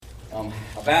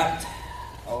About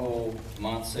a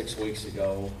month, 6 weeks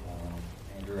ago,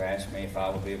 Andrew asked me if I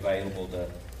would be available to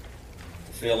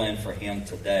fill in for him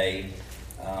today.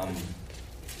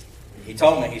 He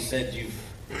told me, he said,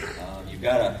 you've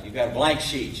got a blank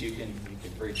sheet. You can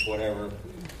preach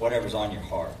whatever's on your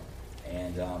heart.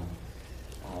 And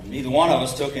neither one of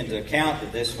us took into account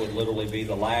that this would literally be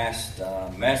the last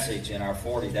message in our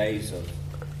 40 days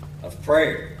of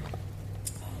prayer.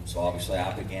 So obviously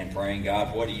I began praying,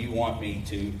 God, what do you want me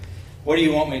to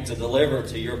deliver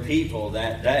to your people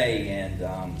that day?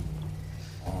 And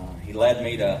he led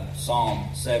me to Psalm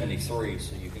 73,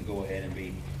 so you can go ahead and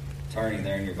be turning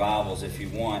there in your Bibles if you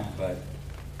want. But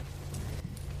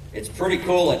it's pretty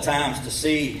cool at times to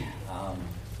see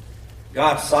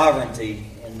God's sovereignty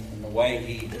in the way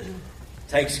He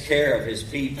takes care of His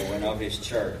people and of His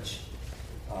church.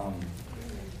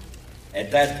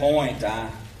 At that point, I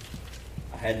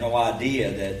had no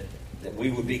idea that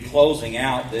we would be closing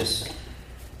out this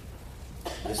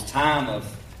time of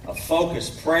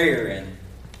focused prayer,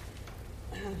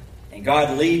 and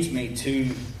God leads me to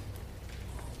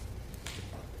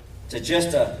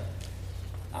just a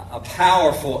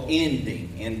powerful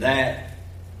ending in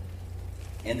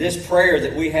this prayer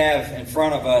that we have in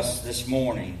front of us this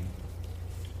morning.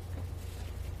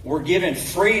 We're given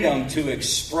freedom to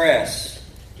express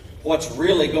what's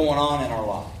really going on in our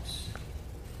lives.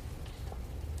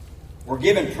 We're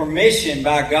given permission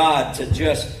by God to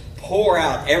just pour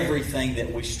out everything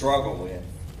that we struggle with.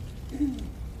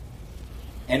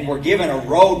 And we're given a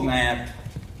roadmap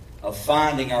of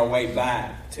finding our way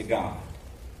back to God.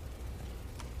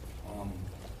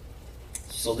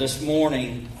 So this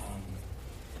morning,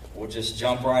 we'll just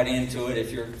jump right into it.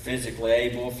 If you're physically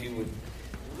able, if you would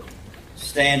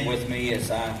stand with me as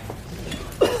I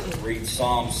read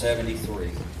Psalm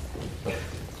 73.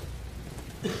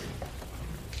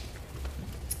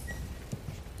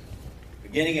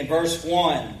 Beginning in verse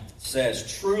 1, it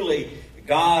says, "Truly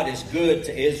God is good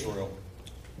to Israel,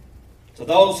 to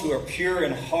those who are pure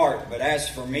in heart. But as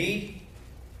for me,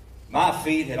 my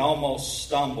feet had almost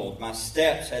stumbled. My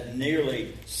steps had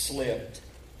nearly slipped.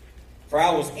 For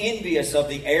I was envious of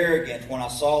the arrogant when I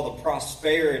saw the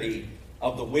prosperity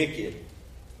of the wicked.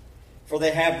 For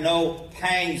they have no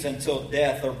pangs until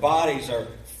death. Their bodies are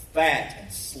fat and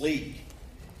sleek.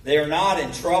 They are not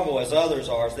in trouble as others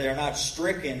are. They are not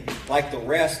stricken like the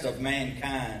rest of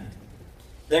mankind.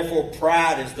 Therefore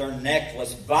pride is their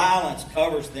necklace. Violence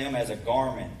covers them as a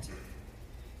garment.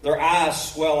 Their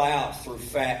eyes swell out through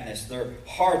fatness. Their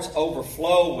hearts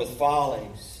overflow with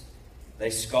follies.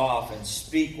 They scoff and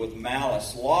speak with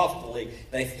malice. Loftily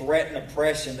they threaten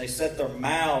oppression. They set their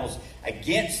mouths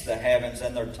against the heavens,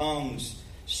 and their tongues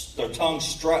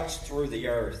struts through the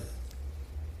earth.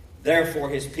 Therefore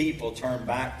his people turn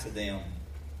back to them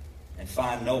and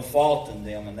find no fault in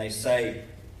them. And they say,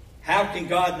 how can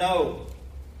God know?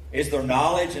 Is there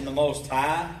knowledge in the Most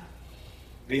High?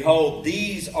 Behold,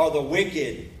 these are the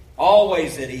wicked,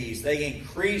 always at ease. They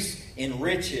increase in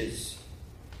riches.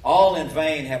 All in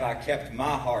vain have I kept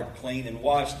my heart clean and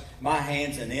washed my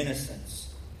hands in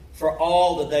innocence. For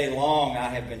all the day long I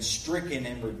have been stricken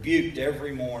and rebuked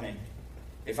every morning.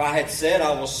 If I had said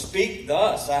I will speak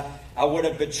thus, I would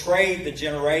have betrayed the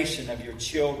generation of your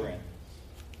children.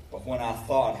 But when I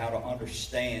thought how to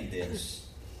understand this,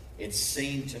 it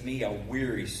seemed to me a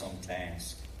wearisome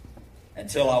task,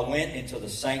 until I went into the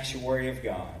sanctuary of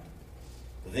God.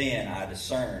 Then I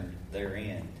discerned their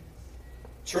end.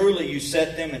 Truly you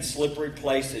set them in slippery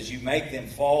places. You make them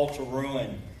fall to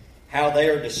ruin. How they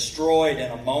are destroyed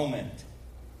in a moment,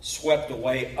 swept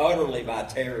away utterly by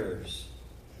terrors.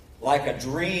 Like a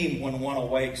dream when one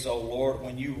awakes, O Lord,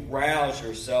 when you rouse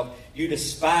yourself, you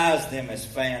despise them as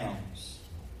phantoms.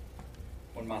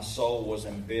 When my soul was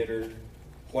embittered,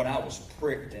 when I was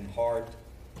pricked in heart,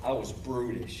 I was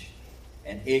brutish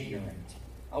and ignorant.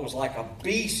 I was like a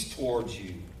beast towards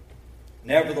you.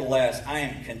 Nevertheless, I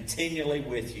am continually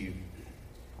with you.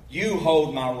 You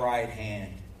hold my right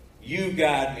hand. You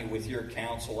guide me with your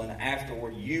counsel, and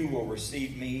afterward you will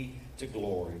receive me to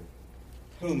glory.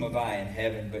 Whom have I in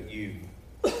heaven but you?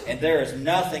 And there is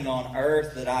nothing on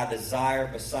earth that I desire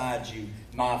besides you.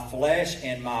 My flesh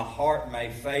and my heart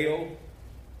may fail,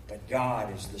 but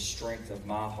God is the strength of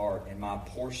my heart and my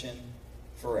portion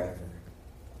forever.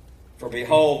 For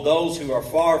behold, those who are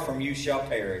far from you shall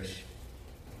perish.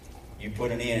 You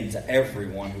put an end to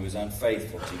everyone who is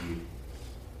unfaithful to you.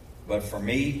 But for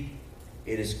me,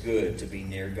 it is good to be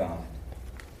near God.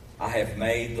 I have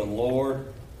made the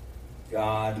Lord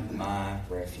God my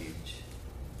refuge,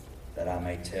 that I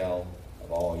may tell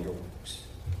of all your works.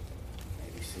 You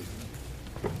may be seated.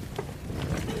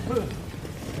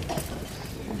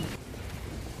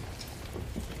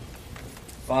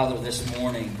 Father, this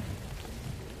morning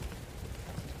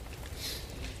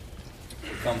we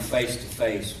come face to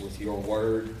face with your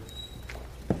word.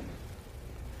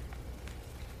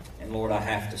 And Lord, I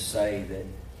have to say that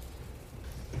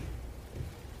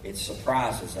it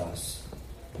surprises us.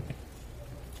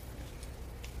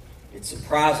 It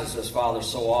surprises us, Father,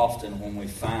 so often when we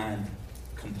find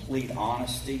complete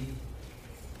honesty.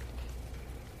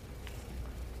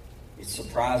 It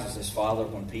surprises us, Father,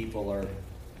 when people are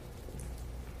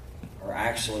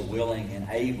actually willing and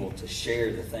able to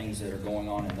share the things that are going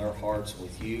on in their hearts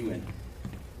with you, and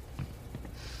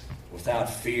without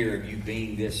fear of you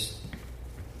being this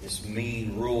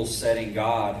mean, rule-setting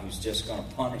God who's just going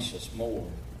to punish us more.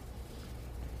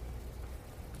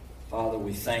 Father,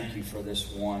 we thank you for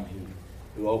this one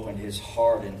who opened his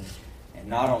heart and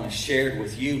not only shared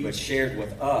with you, but shared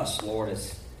with us, Lord,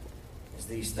 as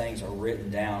these things are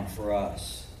written down for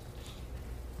us.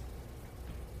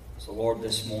 So, Lord,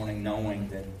 this morning, knowing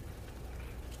that,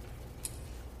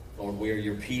 Lord, we are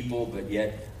your people, but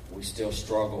yet we still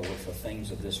struggle with the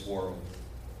things of this world.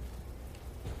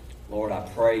 Lord, I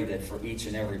pray that for each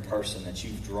and every person that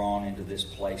you've drawn into this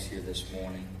place here this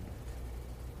morning,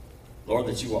 Lord,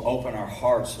 that you will open our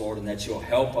hearts, Lord, and that you'll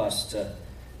help us to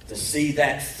see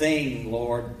that thing,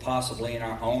 Lord, possibly in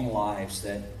our own lives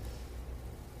that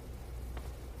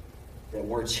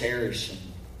we're cherishing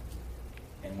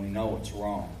and we know it's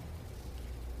wrong.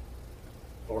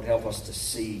 Lord, help us to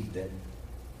see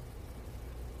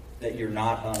that you're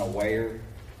not unaware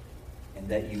and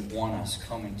that you want us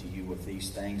coming to you with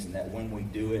these things, and that when we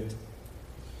do it,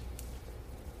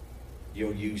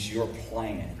 you'll use your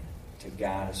plan to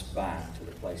guide us back to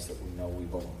the place that we know we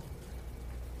belong.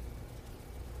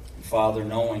 And Father,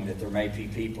 knowing that there may be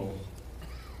people,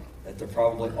 that there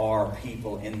probably are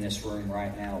people in this room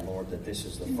right now, Lord, that this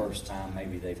is the first time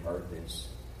maybe they've heard this.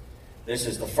 This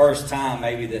is the first time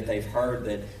maybe that they've heard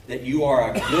that you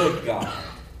are a good God,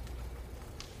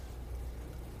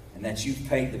 and that you've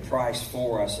paid the price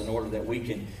for us in order that we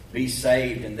can be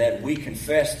saved, and that we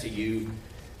confess to you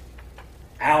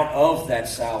out of that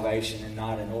salvation and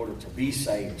not in order to be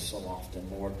saved so often,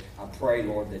 Lord. I pray,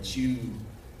 Lord, that you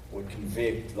would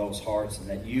convict those hearts and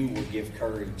that you would give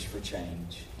courage for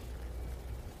change.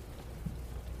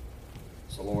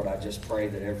 So, Lord, I just pray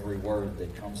that every word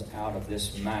that comes out of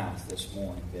this mouth this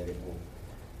morning, that it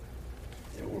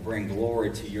will bring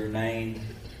glory to your name,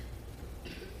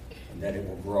 and that it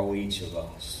will grow each of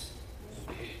us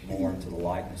more into the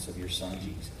likeness of your Son,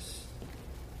 Jesus,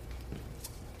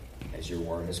 as your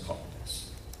word has called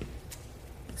us.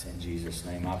 It's in Jesus'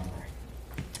 name I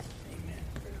pray. Amen.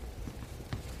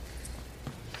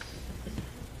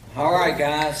 All right,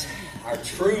 guys. Our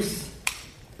truth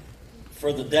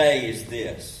for the day is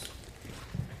this.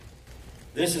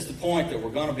 This is the point that we're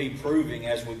going to be proving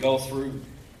as we go through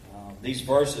these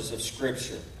verses of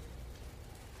Scripture.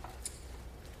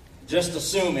 Just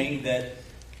assuming that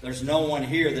there's no one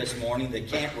here this morning that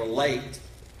can't relate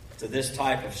to this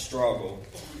type of struggle.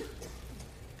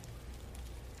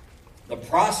 The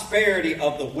prosperity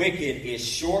of the wicked is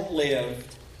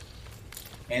short-lived,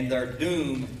 and their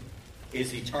doom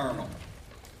is eternal.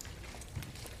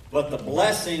 But the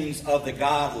blessings of the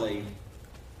godly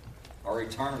are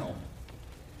eternal,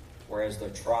 whereas their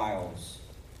trials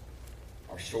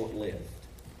are short-lived.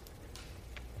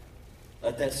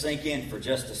 Let that sink in for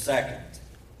just a second,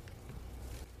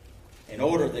 in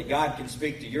order that God can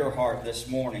speak to your heart this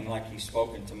morning like He's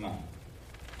spoken to mine.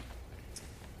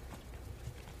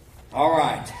 All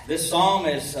right, this psalm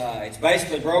is it's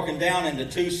basically broken down into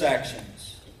two sections.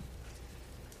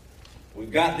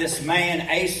 We've got this man,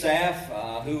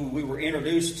 Asaph, who we were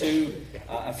introduced to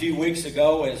a few weeks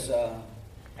ago as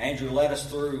Andrew led us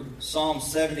through Psalm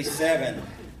 77,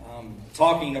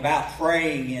 talking about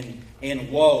praying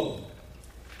in woe.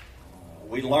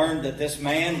 We learned that this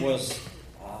man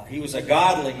he was a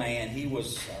godly man. He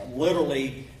was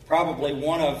literally probably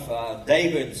one of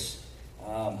David's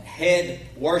head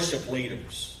worship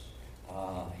leaders.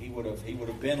 He would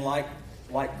have been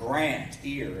like Grant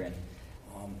here, and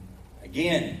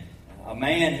again, a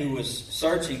man who was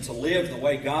searching to live the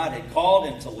way God had called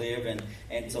him to live,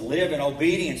 and to live in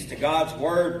obedience to God's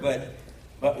word.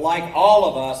 But like all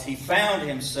of us, he found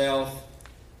himself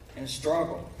in a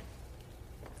struggle.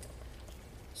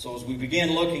 So as we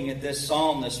begin looking at this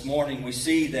psalm this morning, we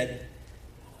see that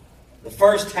the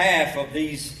first half of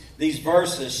these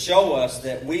verses show us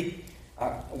that we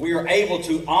are able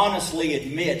to honestly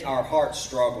admit our heart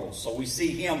struggles. So we see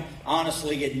him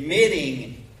honestly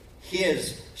admitting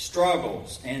his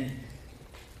struggles. And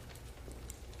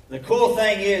the cool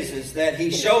thing is that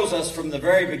he shows us from the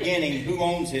very beginning who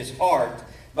owns his heart.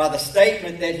 by the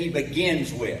statement that he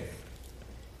begins with.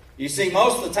 You see,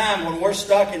 most of the time when we're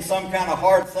stuck in some kind of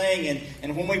hard thing,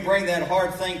 and when we bring that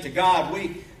hard thing to God,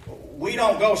 we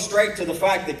don't go straight to the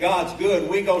fact that God's good.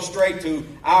 We go straight to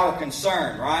our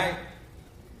concern, right?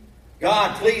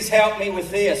 God, please help me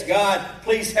with this. God,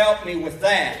 please help me with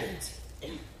that.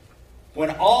 When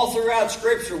all throughout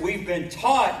Scripture we've been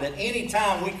taught that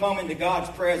anytime we come into God's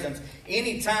presence,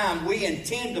 anytime we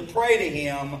intend to pray to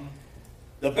Him,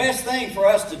 the best thing for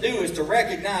us to do is to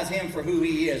recognize Him for who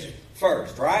He is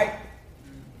first, right?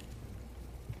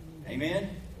 Amen?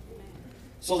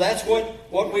 So that's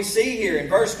what we see here. In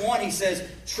verse 1, he says,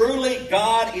 "Truly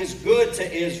God is good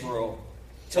to Israel,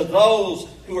 to those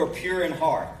who are pure in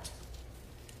heart."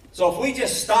 So if we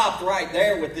just stopped right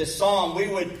there with this psalm, we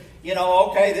would,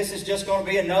 okay, this is just going to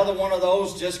be another one of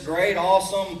those just great,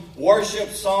 awesome worship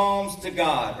psalms to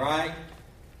God, right?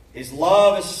 His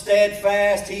love is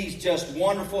steadfast. He's just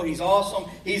wonderful. He's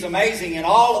awesome. He's amazing. And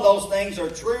all of those things are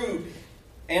true.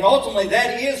 And ultimately,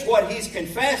 that is what he's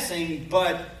confessing.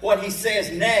 But what he says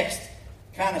next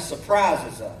kind of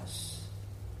surprises us.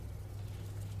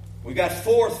 We got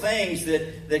four things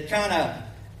that kind of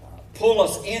pull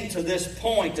us into this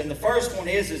point. And the first one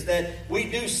is that we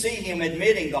do see him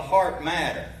admitting the heart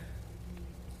matter.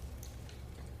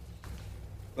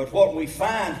 But what we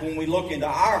find when we look into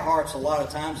our hearts a lot of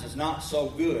times is not so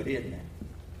good, isn't it?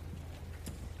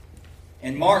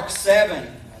 In Mark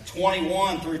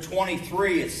 7:21 through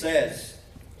 23, it says,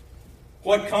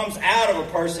 "What comes out of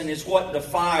a person is what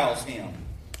defiles him.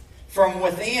 From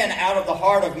within, out of the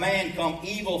heart of man, come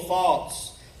evil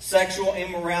thoughts, sexual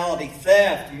immorality,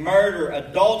 theft, murder,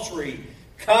 adultery,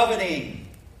 coveting."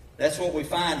 That's what we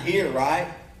find here, right?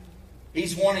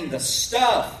 He's wanting the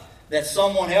stuff that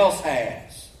someone else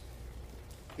has.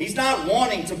 He's not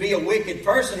wanting to be a wicked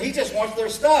person. He just wants their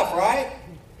stuff, right?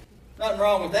 Nothing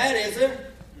wrong with that, is there?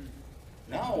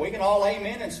 No, we can all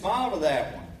amen and smile to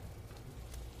that one.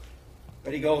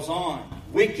 But he goes on.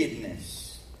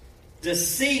 Wickedness,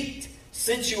 deceit,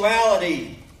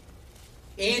 sensuality,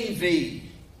 envy.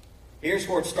 Here's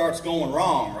where it starts going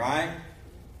wrong, right?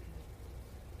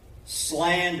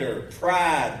 Slander,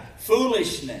 pride,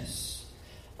 foolishness.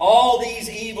 All these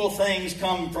evil things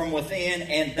come from within,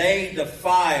 and they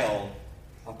defile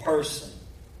a person.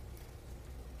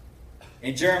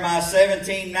 In Jeremiah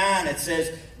 17:9, it says,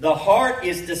 "The heart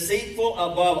is deceitful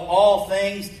above all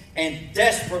things and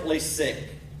desperately sick.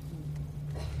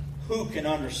 Who can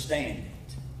understand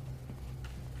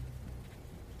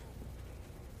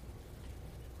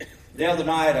it?" The other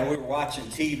night, we were watching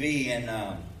TV, and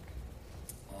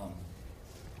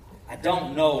I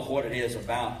don't know what it is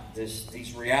about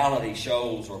these reality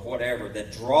shows or whatever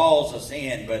that draws us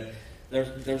in, but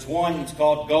there's one that's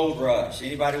called Gold Rush.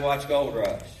 Anybody watch Gold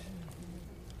Rush?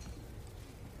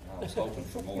 I was hoping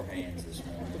for more hands this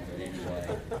morning, but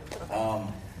anyway.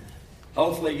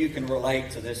 Hopefully you can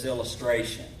relate to this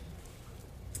illustration.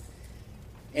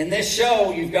 In this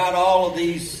show, you've got all of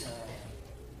these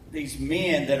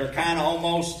men that are kind of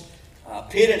almost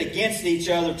pitted against each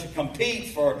other to compete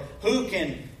for who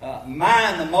can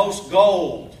mine the most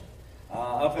gold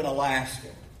up in Alaska.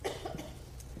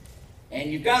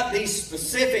 And you've got these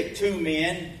specific two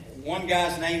men. One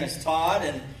guy's name is Todd,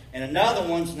 and another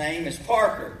one's name is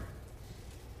Parker.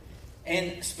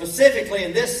 And specifically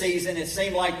in this season, it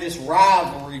seemed like this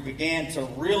rivalry began to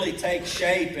really take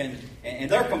shape, and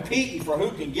they're competing for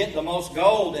who can get the most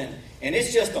gold, and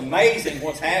it's just amazing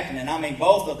what's happening. I mean,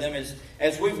 both of them,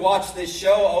 as we've watched this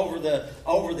show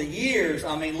over the years,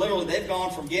 I mean, literally they've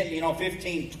gone from getting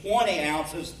 15, 20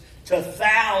 ounces to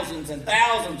thousands and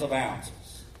thousands of ounces.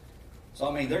 So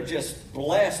I mean, they're just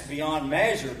blessed beyond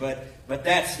measure, but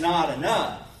that's not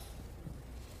enough.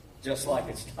 Just like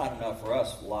it's not enough for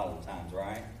us a lot of the times,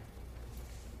 right?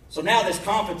 So now this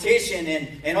competition,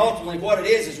 and ultimately what it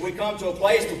is we come to a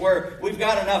place to where we've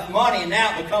got enough money, and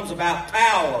now it becomes about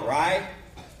power, right?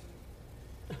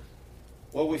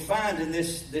 Well, we find in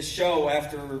this show,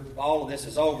 after all of this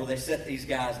is over, they set these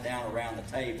guys down around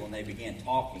the table, and they begin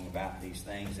talking about these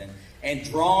things, and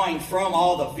drawing from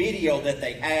all the video that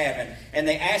they have, and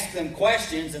they ask them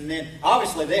questions, and then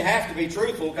obviously they have to be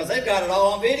truthful because they've got it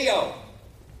all on video.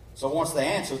 So once they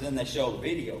answer, then they show the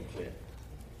video clip.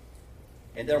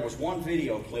 And there was one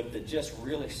video clip that just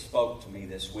really spoke to me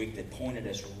this week that pointed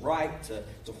us right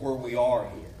to where we are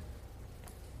here.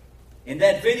 In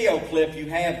that video clip, you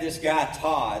have this guy,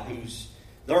 Todd,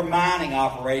 their mining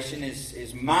operation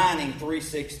is mining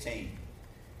 316.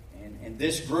 And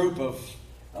this group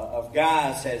of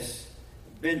guys has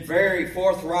been very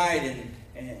forthright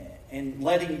and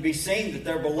letting it be seen that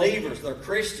they're believers, they're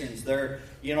Christians, they're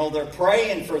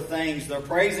praying for things, they're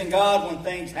praising God when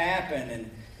things happen, and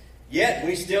yet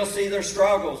we still see their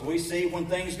struggles. We see when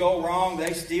things go wrong,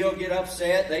 they still get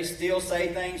upset, they still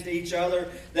say things to each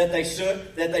other that they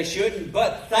shouldn't.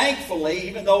 But thankfully,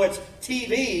 even though it's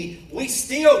TV, we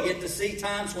still get to see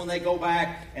times when they go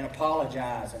back and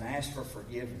apologize and ask for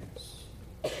forgiveness.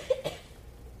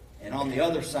 And on the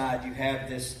other side, you have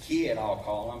this kid, I'll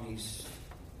call him. He's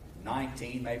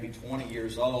 19, maybe 20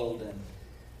 years old, and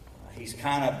he's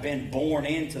kind of been born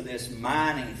into this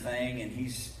mining thing, and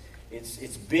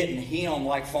it's bitten him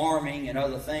like farming and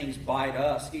other things bite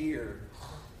us here.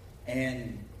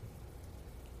 And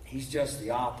he's just the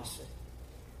opposite.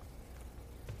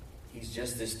 He's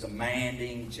just this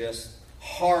demanding, just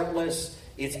heartless.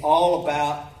 It's all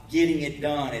about getting it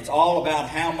done. It's all about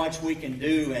how much we can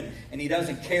do, and he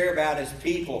doesn't care about his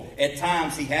people. At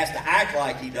times he has to act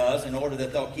like he does in order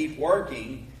that they'll keep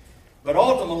working, but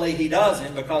ultimately he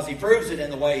doesn't, because he proves it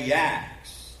in the way he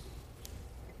acts.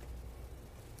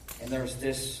 And there's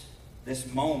this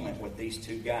moment with these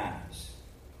two guys.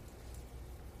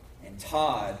 And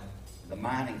Todd, the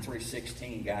Mining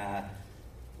 316 guy,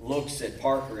 looks at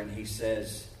Parker and he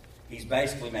says, he's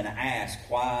basically been asked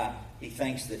why he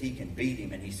thinks that he can beat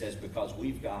him. And he says, because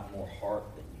we've got more heart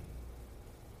than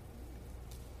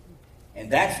you.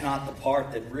 And that's not the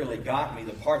part that really got me.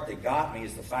 The part that got me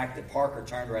is the fact that Parker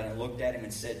turned around and looked at him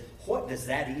and said, what does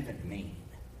that even mean?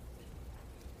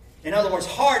 In other words,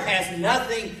 heart has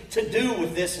nothing to do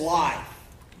with this life.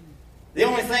 The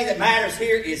only thing that matters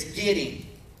here is getting,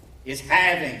 is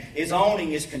having, is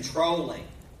owning, is controlling.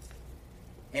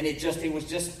 And it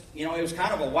was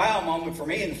kind of a wow moment for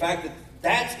me in the fact that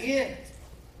that's it.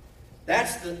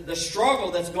 That's the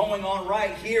struggle that's going on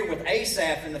right here with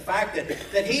Asaph, and the fact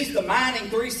that he's the Mining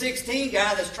 316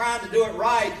 guy that's trying to do it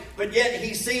right, but yet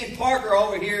he's seeing Parker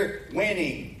over here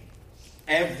winning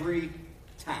every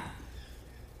time.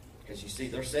 Because you see,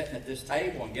 they're sitting at this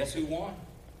table, and guess who won?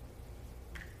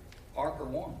 Parker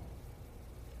won.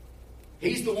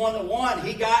 He's the one that won.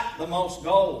 He got the most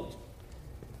gold.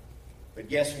 But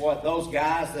guess what? Those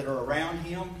guys that are around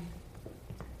him,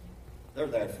 they're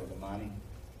there for the money.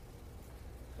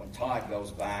 When Todd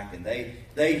goes back and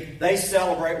they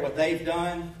celebrate what they've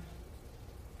done,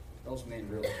 those men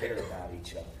really care about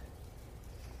each other.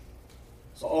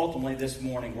 So ultimately this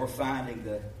morning we're finding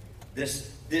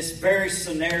this very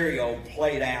scenario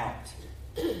played out.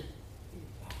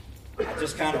 I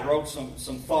just kind of wrote some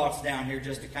thoughts down here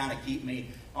just to kind of keep me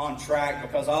on track,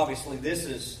 because obviously this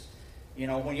is,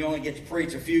 when you only get to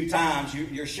preach a few times,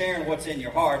 you're sharing what's in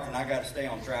your heart, and I got to stay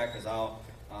on track, because I'll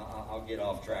get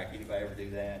off track. Anybody ever do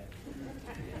that?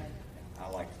 I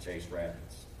like to chase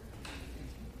rabbits.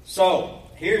 So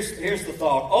here's the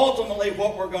thought. Ultimately,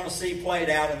 what we're going to see played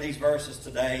out in these verses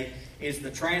today is the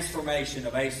transformation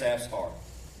of Asaph's heart.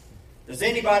 Does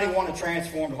anybody want a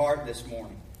transformed heart this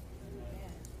morning?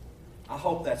 I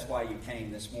hope that's why you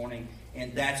came this morning,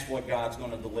 and that's what God's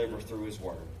going to deliver through His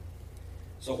Word.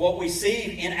 So what we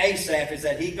see in Asaph is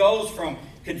that he goes from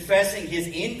confessing his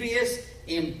envious,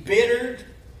 embittered,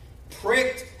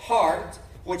 pricked heart,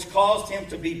 which caused him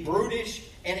to be brutish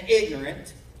and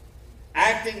ignorant,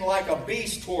 acting like a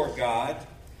beast toward God,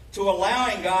 to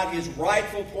allowing God His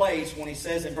rightful place when he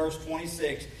says in verse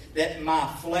 26, that my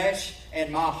flesh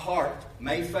and my heart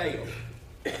may fail,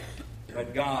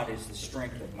 but God is the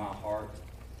strength of my heart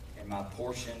and my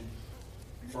portion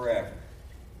forever.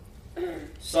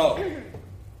 So,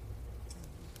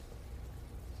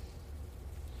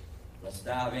 let's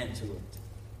dive into it.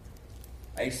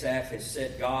 Asaph has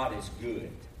said God is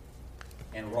good,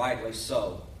 and rightly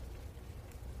so.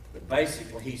 But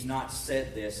basically, he's not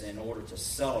said this in order to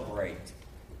celebrate.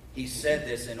 He said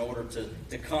this in order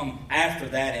to come after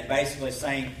that and basically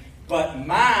saying, but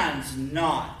mine's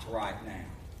not right now.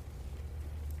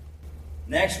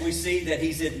 Next, we see that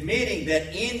he's admitting that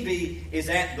envy is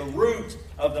at the root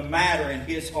of the matter in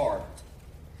his heart.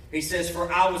 He says,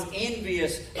 for I was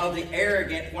envious of the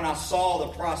arrogant when I saw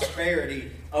the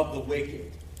prosperity of the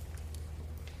wicked.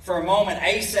 For a moment,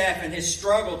 Asaph, in his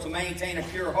struggle to maintain a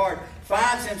pure heart,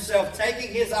 finds himself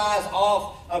taking his eyes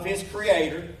off of his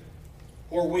Creator,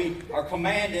 where we are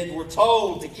commanded, we're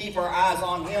told to keep our eyes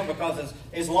on Him, because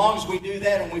as long as we do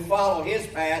that and we follow His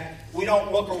path, we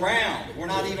don't look around. We're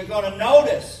not even going to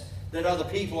notice that other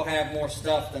people have more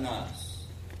stuff than us.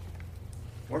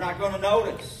 We're not going to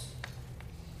notice.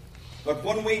 But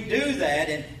when we do that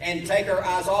and take our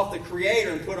eyes off the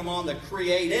Creator and put them on the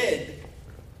created,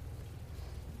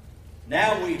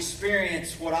 now we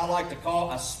experience what I like to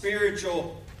call a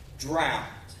spiritual drought.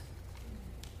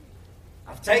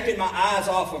 I've I've taken my eyes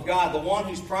off of God, the one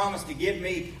who's promised to give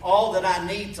me all that I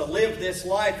need to live this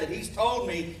life that He's told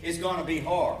me is going to be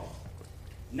hard.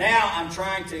 Now I'm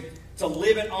trying to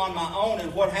live it on my own,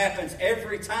 and what happens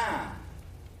every time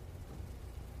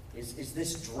is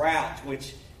this drought,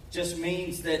 which just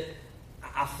means that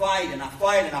I fight and I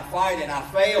fight and I fight and I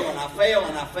fail and I fail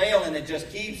and I fail, and it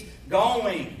just keeps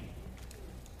going.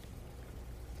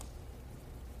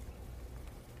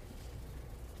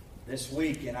 This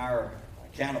week in our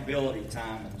accountability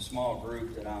time in the small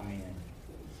group that I'm in,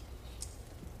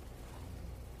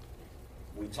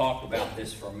 we talked about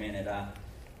this for a minute. I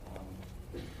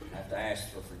have to ask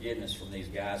for forgiveness from these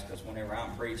guys, because whenever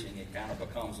I'm preaching, it kind of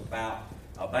becomes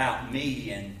about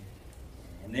me and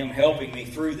them helping me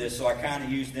through this. So I kind of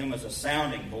used them as a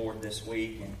sounding board this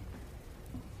week.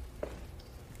 And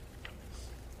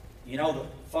you know,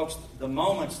 folks, the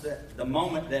moment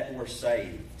that we're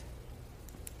saved,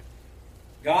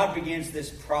 God begins this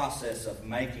process of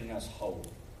making us whole.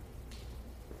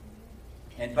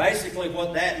 And basically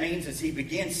what that means is He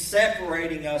begins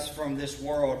separating us from this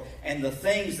world and the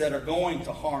things that are going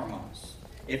to harm us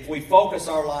if we focus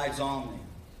our lives on them.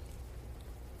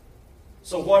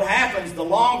 So what happens, the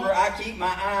longer I keep my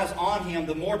eyes on Him,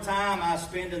 the more time I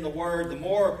spend in the Word, the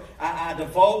more I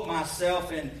devote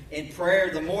myself in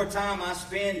prayer, the more time I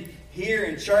spend here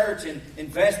in church and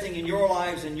investing in your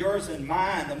lives and yours and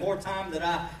mine, the more time that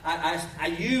I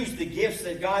use the gifts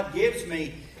that God gives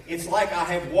me. It's like I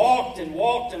have walked and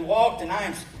walked and walked, and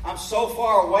I'm so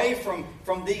far away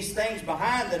from these things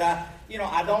behind that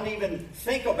I don't even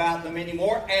think about them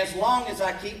anymore, as long as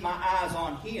I keep my eyes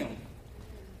on Him.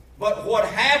 But what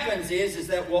happens is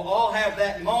that we'll all have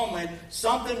that moment,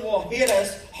 something will hit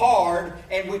us hard,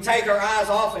 and we take our eyes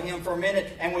off of Him for a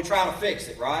minute and we try to fix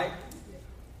it, right?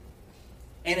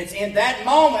 And it's in that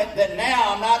moment that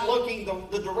now I'm not looking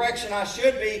the direction I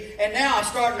should be, and now I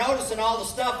start noticing all the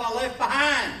stuff I left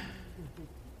behind.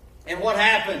 And what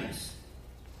happens?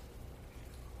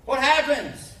 What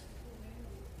happens?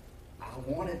 I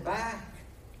want it back.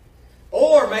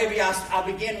 Or maybe I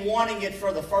begin wanting it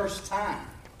for the first time.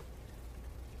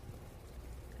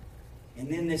 And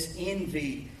then this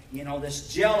envy, this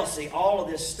jealousy, all of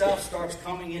this stuff starts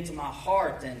coming into my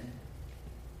heart, and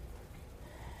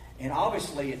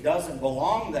obviously it doesn't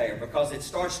belong there, because it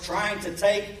starts trying to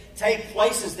take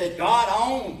places that God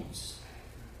owns.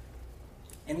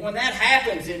 And when that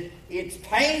happens, it's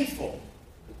painful.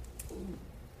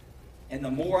 And the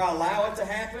more I allow it to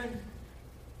happen,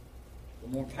 the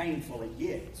more painful it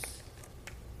gets.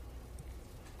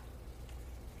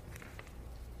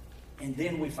 And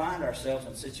then we find ourselves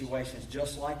in situations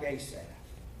just like Asaph,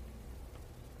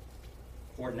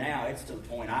 where now it's to the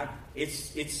point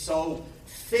it's so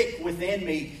thick within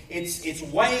me, it's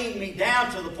weighing me down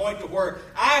to the point to where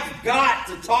I've got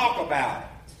to talk about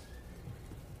it.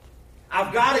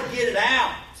 I've got to get it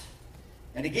out.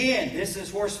 And again, this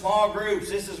is where small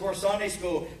groups, this is where Sunday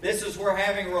school, this is where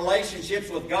having relationships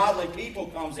with godly people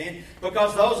comes in,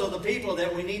 because those are the people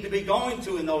that we need to be going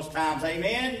to in those times.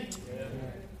 Amen?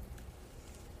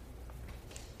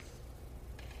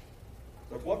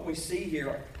 But what we see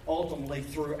here ultimately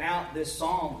throughout this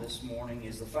psalm this morning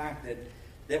is the fact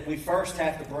that we first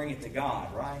have to bring it to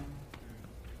God, right?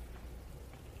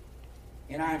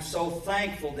 And I am so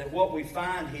thankful that what we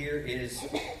find here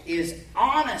is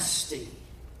honesty.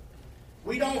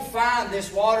 We don't find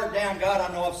this watered down,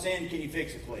 God, I know I've sinned, can you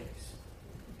fix it, please?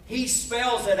 He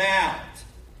spells it out.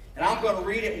 And I'm going to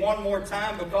read it one more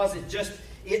time, because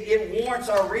it warrants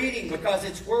our reading, because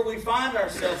it's where we find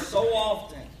ourselves so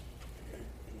often.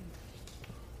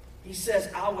 He says,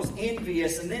 I was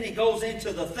envious, and then he goes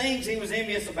into the things he was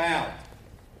envious about.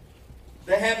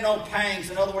 They have no pangs.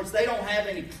 In other words, they don't have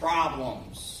any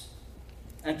problems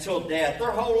until death. Their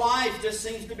whole life just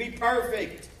seems to be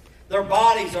perfect. Their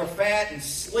bodies are fat and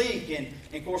sleek. And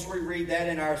of course, we read that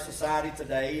in our society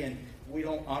today, and we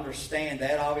don't understand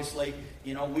that. Obviously,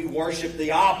 we worship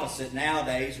the opposite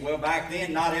nowadays. Well, back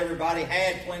then, not everybody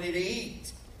had plenty to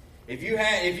eat. If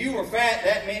you were fat,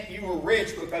 that meant you were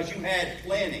rich because you had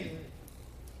plenty.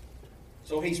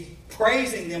 So he's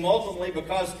praising them ultimately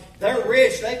because they're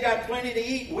rich. They've got plenty to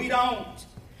eat. We don't.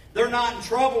 They're not in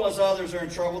trouble as others are in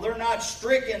trouble. They're not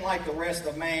stricken like the rest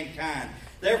of mankind.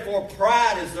 Therefore,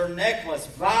 pride is their necklace.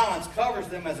 Violence covers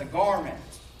them as a garment.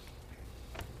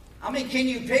 I mean, can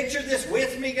you picture this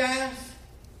with me, guys?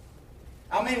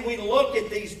 I mean, we look at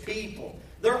these people.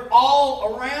 They're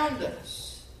all around us.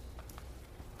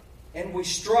 And we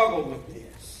struggle with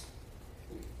this.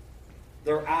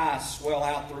 Their eyes swell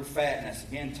out through fatness.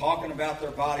 Again, talking about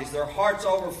their bodies. Their hearts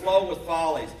overflow with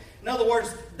follies. In other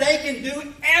words, they can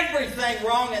do everything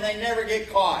wrong and they never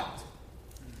get caught.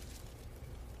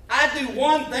 I do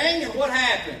one thing, and what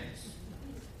happens?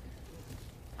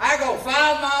 I go 5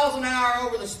 miles an hour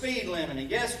over the speed limit, and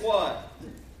guess what?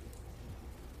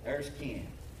 There's Ken.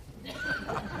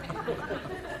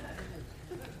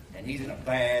 And he's in a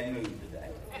bad mood today.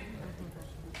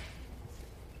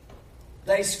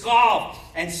 They scoff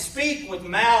and speak with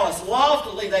malice.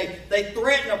 Loftily, they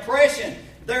threaten oppression.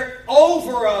 They're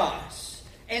over us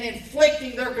and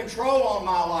inflicting their control on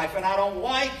my life, and I don't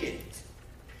like it.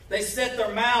 They set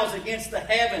their mouths against the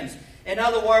heavens. In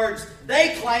other words,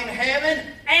 they claim heaven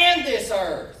and this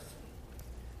earth.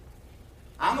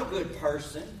 I'm a good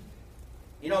person.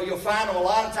 You know, you'll find them a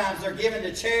lot of times they're giving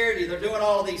to charity. They're doing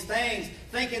all of these things,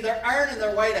 thinking they're earning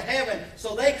their way to heaven.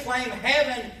 So they claim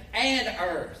heaven and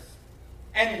earth.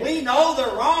 And we know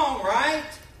they're wrong, right?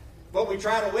 But we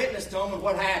try to witness to them, and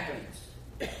what happens?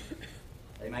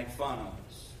 They make fun of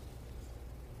us.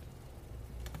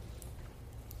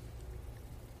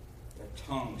 Their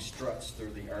tongue struts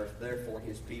through the earth. Therefore,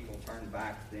 his people turn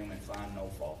back to them and find no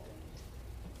fault in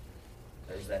it.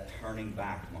 There's that turning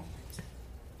back moment.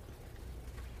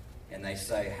 And they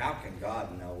say, how can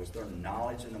God know? Is there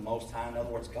knowledge in the Most High? In other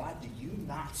words, God, do you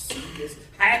not see this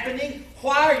happening?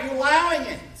 Why are you allowing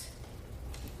it?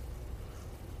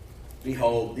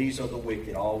 Behold, these are the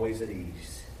wicked, always at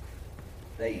ease.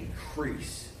 They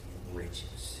increase in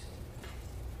riches.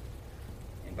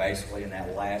 And basically in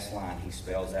that last line, he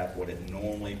spells out what it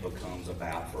normally becomes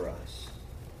about for us.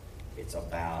 It's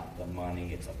about the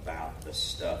money. It's about the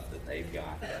stuff that they've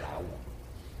got that I want.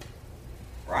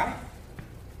 Right?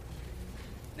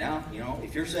 Now, you know,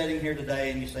 if you're sitting here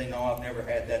today and you say, no, I've never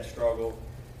had that struggle,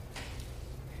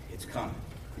 it's coming.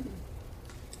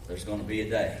 There's going to be a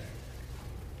day.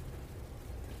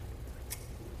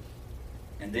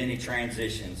 And then he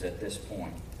transitions at this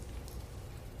point.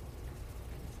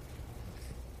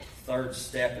 Third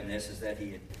step in this is that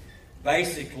he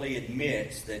basically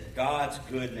admits that God's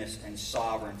goodness and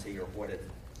sovereignty are what is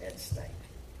at stake.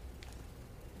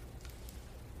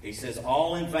 He says,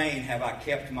 all in vain have I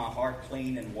kept my heart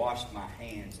clean and washed my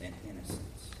hands in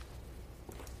innocence.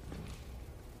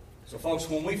 So folks,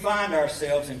 when we find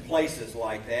ourselves in places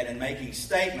like that and making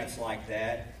statements like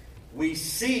that, we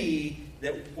see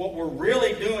that what we're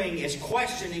really doing is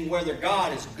questioning whether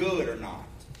God is good or not.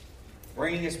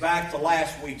 Bringing us back to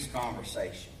last week's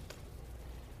conversation.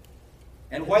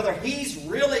 And whether he's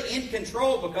really in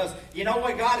control, because you know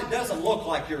what, God, it doesn't look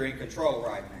like you're in control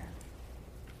right now.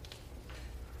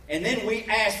 And then we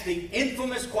ask the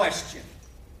infamous question,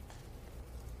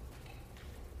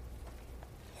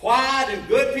 why do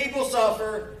good people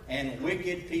suffer and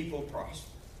wicked people prosper?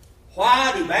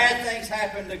 Why do bad things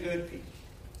happen to good people?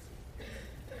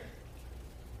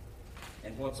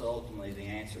 And what's ultimately the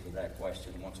answer to that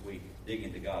question once we dig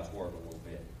into God's Word a little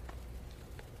bit?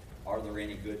 Are there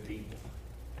any good people?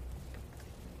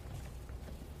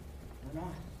 They're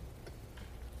not.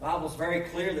 The Bible's very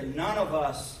clear that none of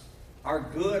us are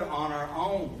good on our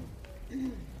own.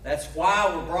 That's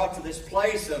why we're brought to this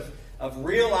place of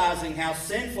realizing how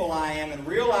sinful I am and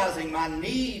realizing my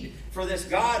need for this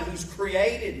God who's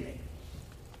created me.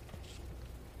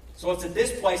 So it's at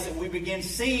this place that we begin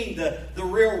seeing the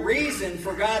real reason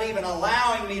for God even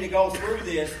allowing me to go through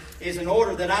this is in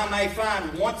order that I may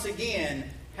find once again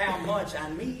how much I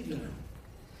need Him.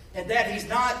 And that He's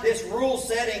not this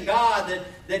rule-setting God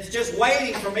that's just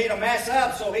waiting for me to mess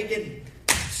up so He can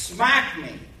smack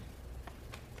me.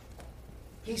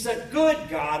 He's a good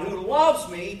God who loves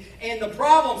me, and the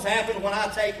problems happen when I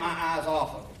take my eyes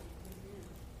off of Him.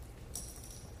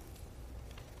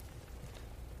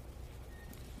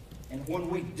 And when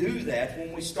we do that,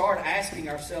 when we start asking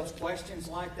ourselves questions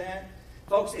like that,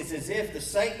 folks, it's as if the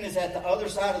Satan is at the other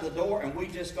side of the door and we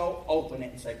just go open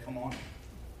it and say, come on.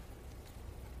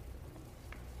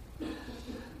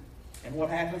 And what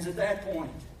happens at that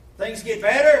point? Things get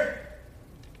better?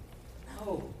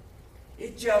 No.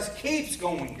 It just keeps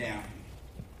going down.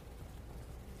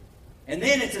 And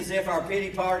then it's as if our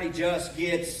pity party just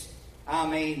gets,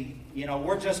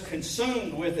 we're just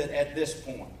consumed with it at this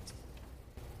point.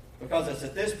 Because it's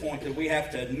at this point that we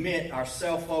have to admit our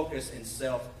self-focus and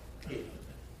self-pity.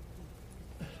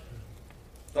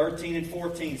 13 and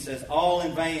 14 says, all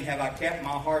in vain have I kept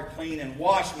my heart clean and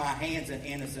washed my hands in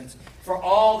innocence. For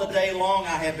all the day long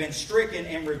I have been stricken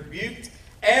and rebuked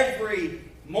every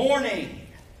morning.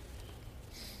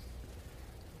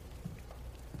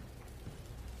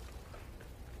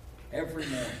 Every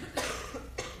morning.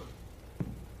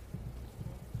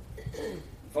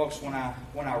 Folks, when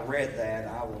I read that,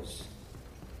 I was,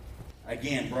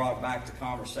 again, brought back to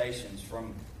conversations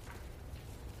from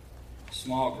a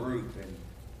small group. And,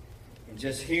 And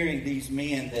just hearing these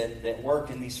men that work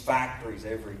in these factories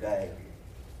every day.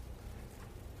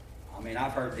 I mean,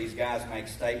 I've heard these guys make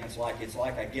statements like, it's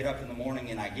like I get up in the morning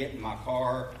and I get in my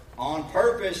car on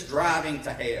purpose driving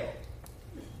to hell.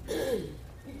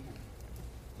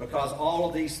 Because all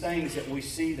of these things that we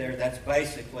see there, that's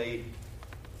basically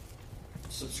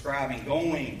subscribing,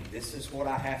 going, this is what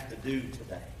I have to do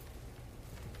today.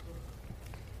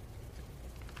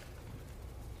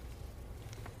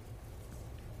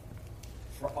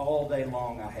 For all day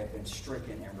long I have been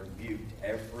stricken and rebuked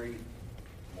every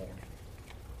morning.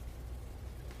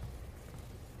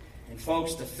 And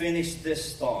folks, to finish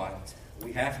this thought,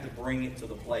 we have to bring it to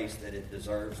the place that it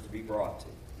deserves to be brought to.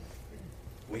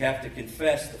 We have to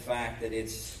confess the fact that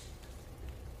it's...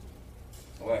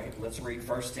 Well, let's read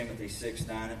 1 Timothy 6,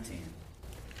 9, and 10.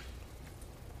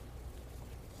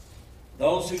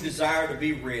 Those who desire to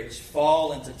be rich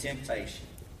fall into temptation,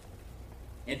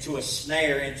 into a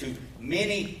snare, into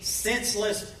many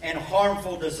senseless and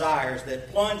harmful desires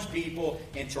that plunge people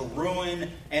into ruin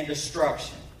and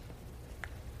destruction.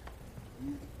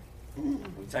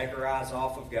 We take our eyes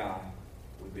off of God.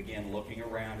 We begin looking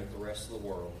around at the rest of the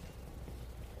world.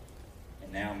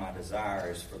 And now my desire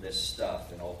is for this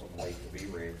stuff and ultimately to be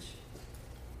rich.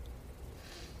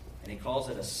 And he calls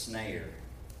it a snare.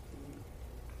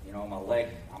 You know, my leg,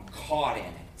 I'm caught in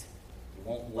it. It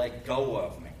won't let go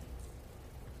of me.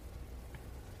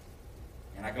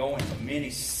 And I go into many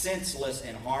senseless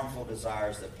and harmful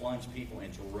desires that plunge people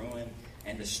into ruin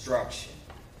and destruction.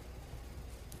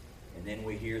 And then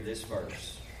we hear this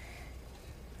verse.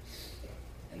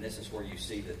 And this is where you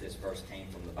see that this verse came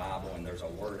from the Bible, and there's a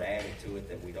word added to it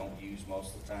that we don't use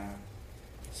most of the time.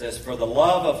 It says, for the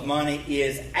love of money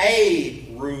is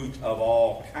a root of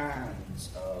all kinds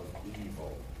of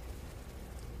evil.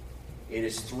 It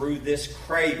is through this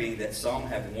craving that some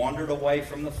have wandered away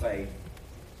from the faith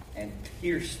and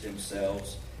pierced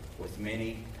themselves with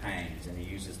many pangs. And he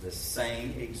uses the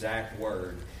same exact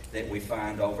word that we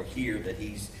find over here, that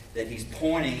he's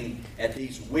pointing at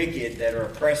these wicked that are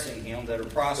oppressing him, that are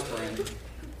prospering.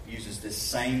 He uses this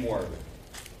same word.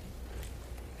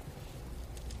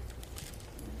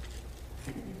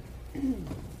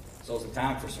 So is it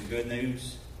time for some good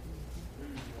news?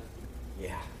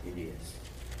 Yeah, it is.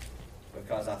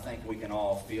 Because I think we can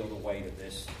all feel the weight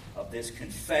of this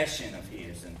confession of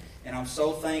his. And I'm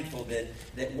so thankful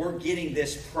that we're getting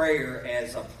this prayer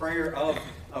as a prayer of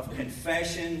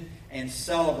confession and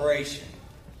celebration.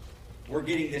 We're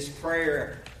getting this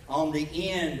prayer on the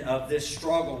end of this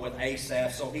struggle with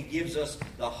Asaph, so he gives us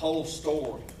the whole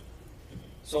story.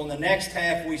 So in the next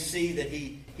half we see that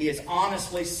he is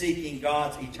honestly seeking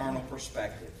God's eternal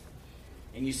perspective.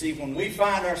 And you see, when we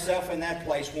find ourselves in that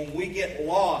place, when we get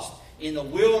lost in the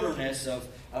wilderness of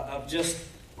just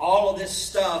all of this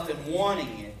stuff and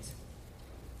wanting it,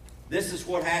 this is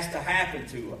what has to happen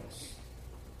to us.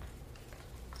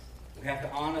 We have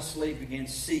to honestly begin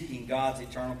seeking God's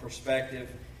eternal perspective.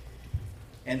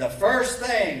 And the first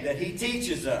thing that he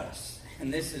teaches us,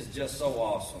 and this is just so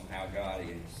awesome how God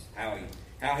is,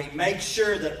 how he makes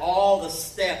sure that all the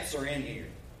steps are in here.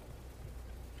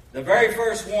 The very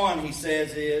first one, he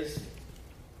says, is,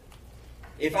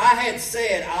 if I had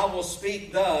said, I will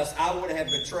speak thus, I would have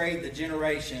betrayed the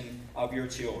generation of your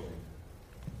children.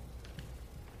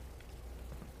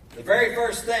 The very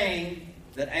first thing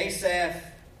that Asaph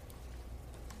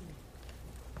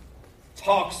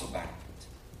talks about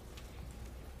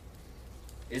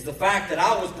is the fact that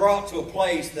I was brought to a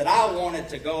place that I wanted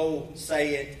to go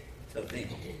say it to them.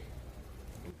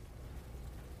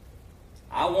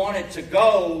 I wanted to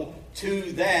go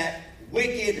to that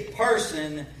wicked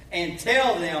person and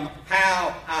tell them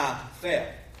how I felt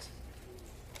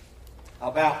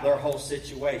about their whole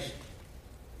situation.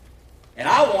 And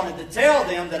I wanted to tell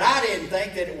them that I didn't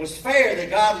think that it was fair that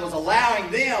God was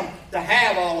allowing them to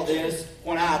have all of this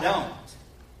when I don't.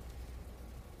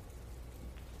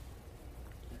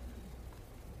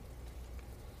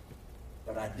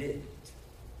 But I didn't.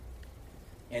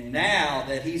 And now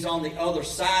that he's on the other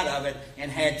side of it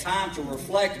and had time to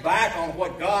reflect back on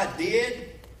what God did,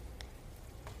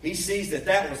 he sees that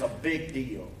that was a big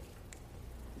deal.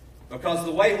 Because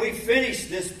the way we finish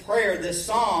this prayer, this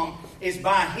psalm, is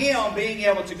by him being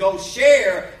able to go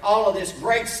share all of this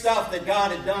great stuff that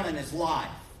God had done in his life.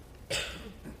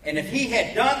 And if he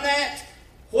had done that,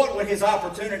 what would his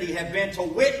opportunity have been to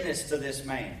witness to this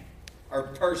man or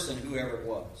person, whoever it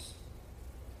was?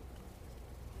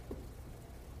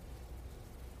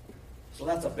 So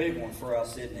that's a big one for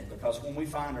us, isn't it? Because when we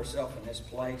find ourselves in this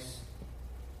place,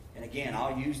 And again,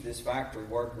 I'll use this factory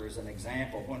worker as an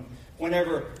example.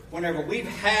 Whenever we've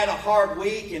had a hard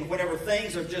week and whenever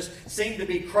things have just seemed to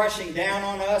be crushing down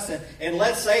on us, and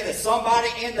let's say that somebody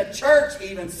in the church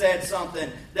even said something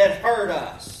that hurt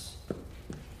us.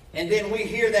 And then we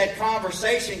hear that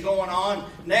conversation going on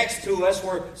next to us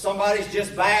where somebody's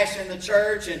just bashing the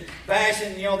church and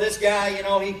bashing, this guy,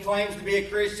 he claims to be a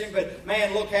Christian, but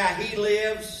man, look how he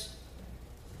lives.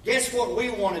 Guess what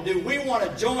we want to do? We want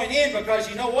to join in because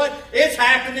you know what? It's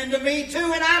happening to me too,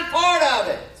 and I'm part of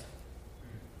it.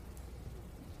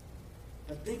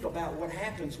 But think about what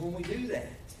happens when we do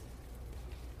that.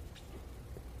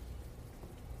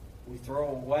 We throw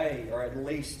away, or at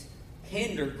least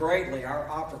hinder greatly, our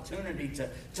opportunity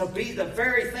to be the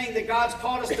very thing that God's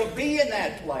called us to be in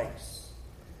that place.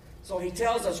 So he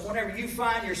tells us, whenever you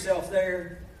find yourself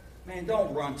there, man,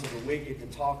 don't run to the wicked to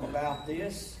talk about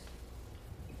this.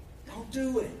 Don't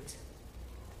do it.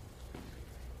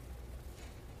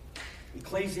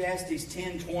 Ecclesiastes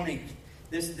 10:20.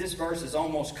 This verse is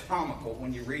almost comical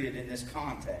when you read it in this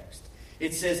context.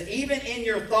 It says, even in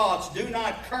your thoughts do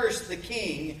not curse the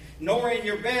king, nor in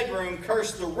your bedroom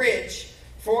curse the rich,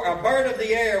 for a bird of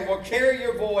the air will carry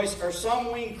your voice, or some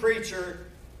winged creature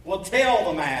will tell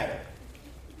the matter.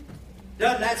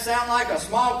 Doesn't that sound like a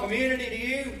small community to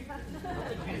you?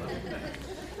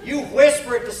 You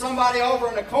whisper it to somebody over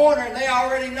in the corner and they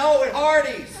already know at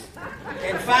Hardee's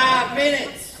in 5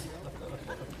 minutes.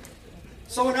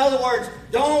 So in other words,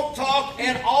 don't talk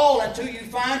at all until you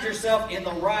find yourself in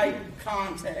the right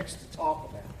context to talk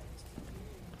about it.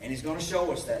 And he's going to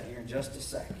show us that here in just a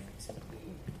second.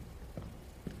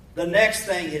 The next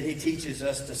thing that he teaches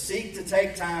us, to seek to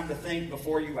take time to think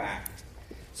before you act.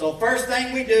 So first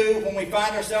thing we do when we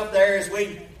find ourselves there is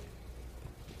we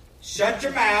shut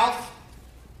your mouth.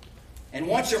 And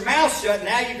once your mouth's shut,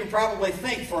 now you can probably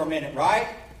think for a minute, right?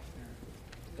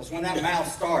 Because when that mouth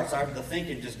starts, the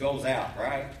thinking just goes out,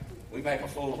 right? We make a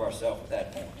fool of ourselves at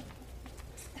that point.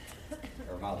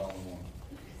 Or am I the only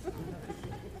one?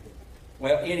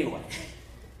 Well, anyway.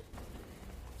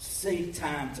 Seek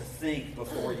time to think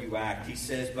before you act. He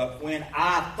says, but when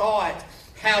I thought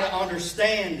how to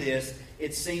understand this,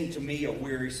 it seemed to me a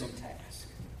wearisome task.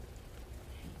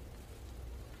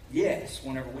 Yes,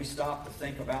 whenever we stop to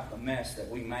think about the mess that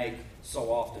we make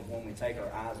so often when we take our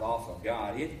eyes off of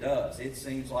God, it does. It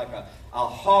seems like a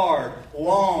hard,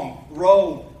 long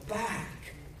road back.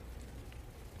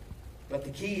 But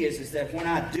the key is that when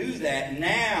I do that,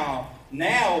 now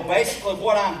basically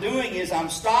what I'm doing is I'm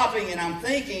stopping and I'm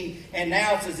thinking, and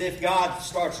now it's as if God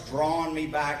starts drawing me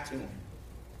back to Him.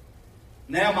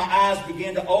 Now my eyes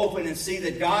begin to open and see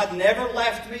that God never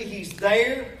left me. He's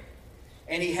there.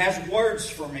 And He has words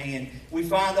for me. And we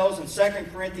find those in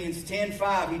 2 Corinthians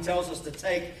 10:5. He tells us to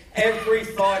take every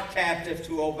thought captive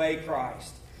to obey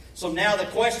Christ. So now the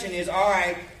question is, all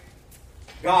right,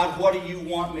 God, what do you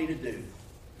want me to do?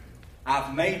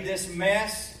 I've made this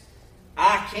mess.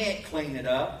 I can't clean it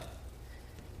up.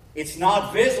 It's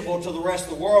not visible to the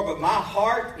rest of the world, but my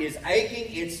heart is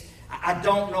aching. I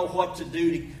don't know what to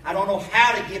do. I don't know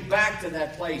how to get back to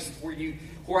that place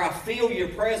where I feel your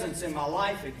presence in my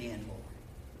life again, Lord.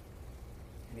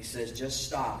 And He says, just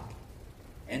stop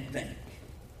and think.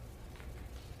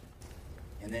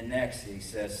 And then next He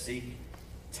says, seek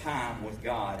time with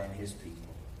God and His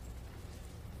people.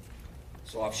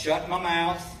 So I've shut my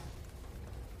mouth.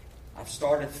 I've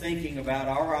started thinking about,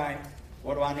 all right,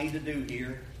 what do I need to do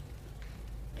here?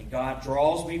 And God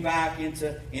draws me back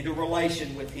into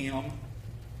relation with Him.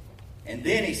 And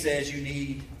then He says, you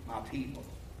need my people.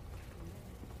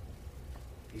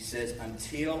 He says,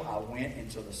 until I went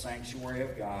into the sanctuary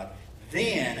of God,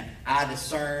 then I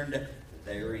discerned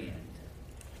their end.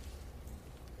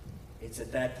 It's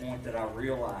at that point that I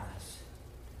realize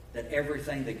that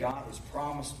everything that God has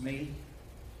promised me,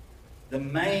 the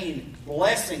main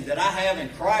blessing that I have in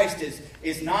Christ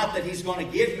is not that He's going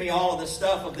to give me all of the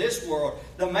stuff of this world.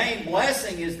 The main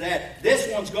blessing is that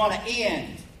this one's going to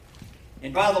end.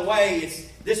 And by the way,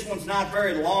 this one's not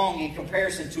very long in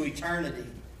comparison to eternity.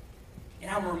 And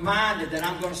I'm reminded that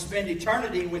I'm going to spend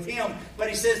eternity with Him. But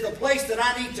He says the place that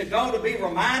I need to go to be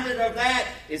reminded of that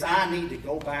is I need to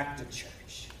go back to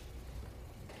church.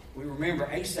 We remember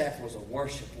Asaph was a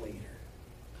worship leader.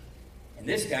 And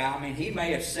this guy, he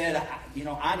may have said,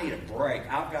 I need a break.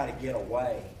 I've got to get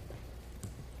away.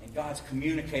 And God's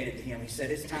communicated to him. He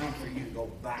said, it's time for you to go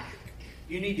back.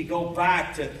 You need to go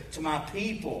back to my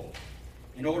people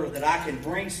in order that I can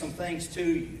bring some things to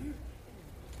you.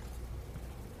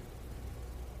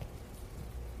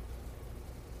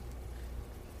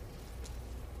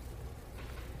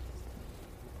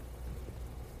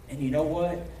 And you know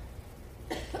what?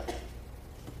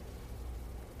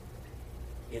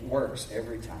 works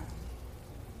every time.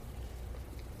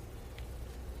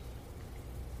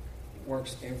 It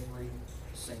works every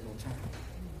single time.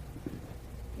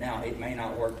 Now, it may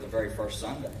not work the very first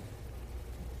Sunday.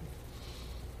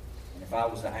 And if I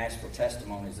was to ask for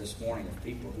testimonies this morning of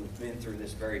people who've been through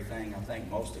this very thing, I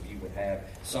think most of you would have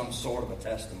some sort of a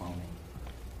testimony.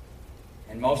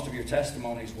 And most of your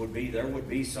testimonies would be, there would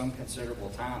be some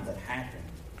considerable time that happened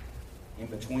in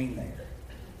between there.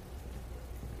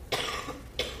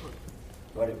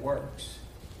 But it works.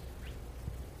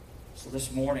 So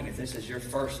this morning, if this is your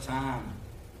first time,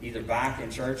 either back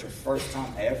in church or first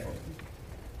time ever,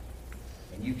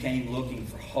 and you came looking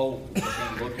for hope, you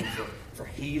came looking for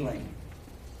healing,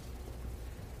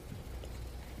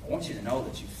 I want you to know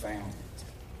that you found it.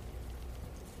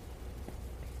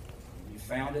 You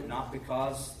found it not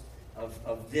because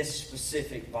of this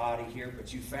specific body here,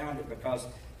 but you found it because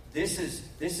this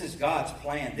is God's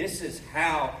plan. This is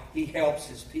how He helps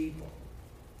His people.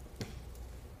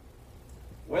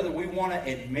 Whether we want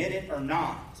to admit it or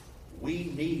not,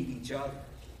 we need each other.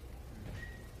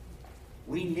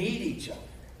 We need each other.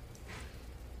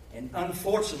 And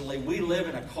unfortunately, we live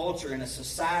in a culture, in a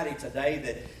society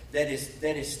today that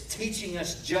is teaching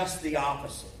us just the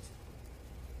opposite.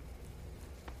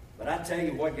 But I tell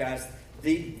you what, guys,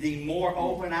 the more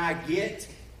open I get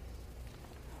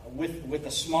with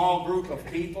a small group of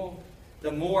people,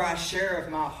 the more I share of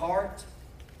my heart,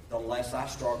 the less I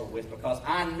struggle with, because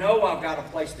I know I've got a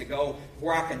place to go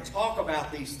where I can talk about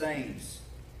these things,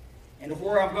 and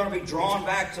where I'm going to be drawn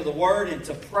back to the Word and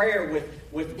to prayer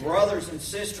with brothers and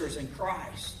sisters in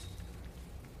Christ.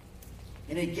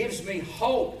 And it gives me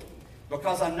hope,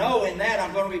 because I know in that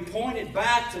I'm going to be pointed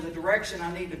back to the direction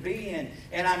I need to be in.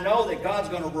 And I know that God's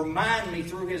going to remind me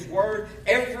through His Word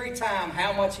every time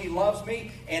how much He loves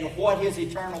me and what His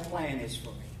eternal plan is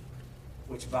for me.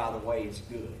 Which, by the way, is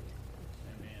good.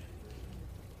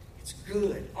 It's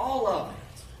good. All of it.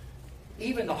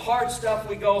 Even the hard stuff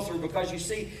we go through, because you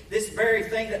see, this very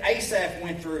thing that Asaph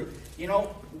went through,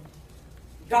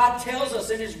 God tells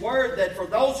us in His Word that for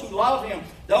those who love Him,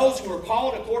 those who are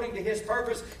called according to His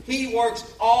purpose, He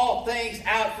works all things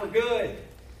out for good.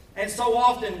 And so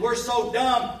often we're so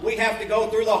dumb, we have to go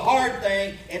through the hard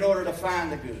thing in order to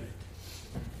find the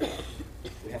good.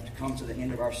 We have to come to the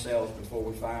end of ourselves before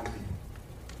we find Him.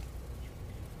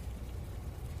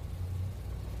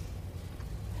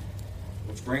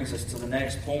 Which brings us to the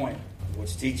next point,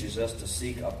 which teaches us to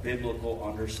seek a biblical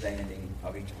understanding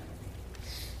of eternity.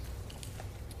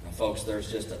 Now, folks,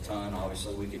 there's just a ton,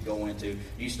 obviously, we could go into.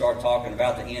 You start talking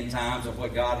about the end times of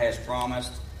what God has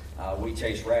promised, we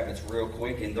chase rabbits real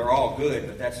quick, and they're all good,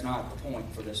 but that's not the point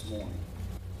for this morning.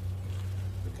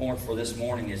 The point for this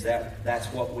morning is that that's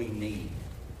what we need.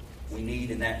 We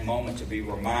need in that moment to be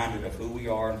reminded of who we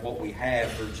are and what we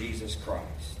have through Jesus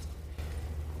Christ.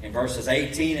 In verses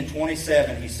 18 and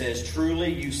 27, he says,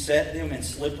 "Truly you set them in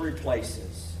slippery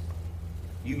places.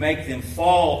 You make them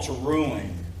fall to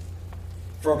ruin.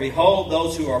 For behold,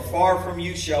 those who are far from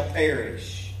you shall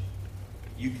perish.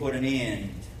 You put an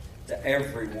end to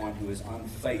everyone who is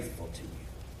unfaithful to you."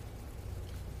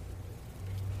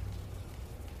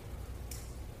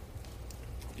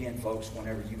 Again, folks,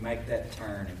 whenever you make that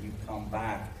turn and you come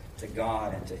back to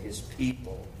God and to His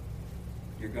people,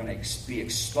 you're going to be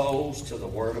exposed to the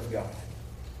Word of God.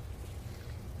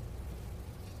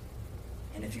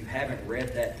 And if you haven't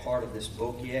read that part of this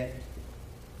book yet,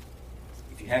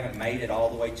 if you haven't made it all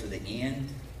the way to the end,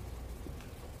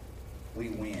 we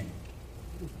win.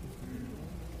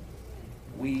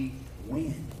 We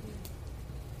win.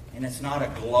 And it's not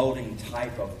a gloating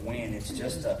type of win. It's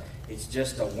just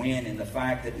a win in the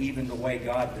fact that even the way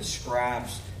God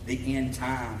describes the end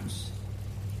times,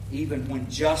 even when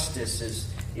justice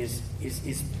is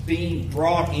being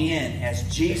brought in as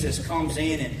Jesus comes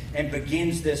in and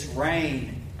begins this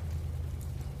reign,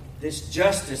 this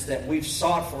justice that we've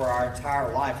sought for our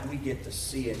entire life, we get to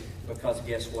see it because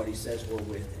guess what? He says we're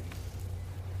with Him.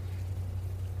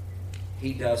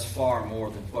 He does far more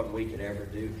than what we could ever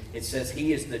do. It says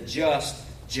He is the just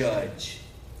judge.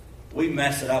 We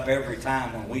mess it up every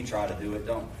time when we try to do it,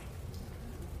 don't we?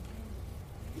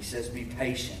 He says be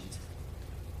patient.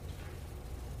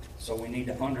 So we need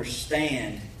to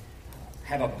understand,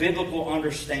 have a biblical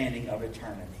understanding of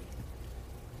eternity.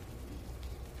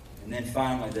 And then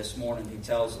finally this morning he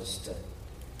tells us to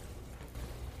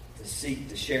seek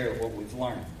to share what we've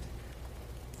learned.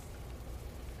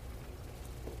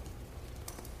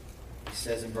 He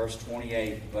says in verse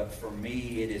 28, "But for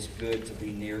me it is good to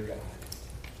be near God."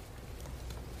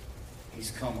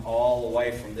 He's come all the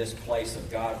way from this place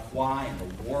of God. Why in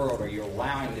the world are you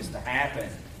allowing this to happen?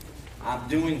 I'm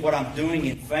doing what I'm doing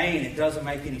in vain. It doesn't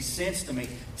make any sense to me.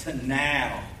 To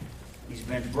now, he's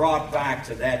been brought back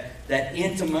to that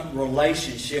intimate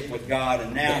relationship with God.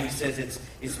 And now he says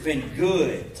it's been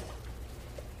good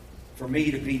for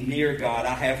me to be near God.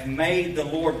 I have made the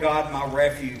Lord God my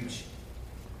refuge,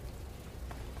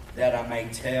 that I may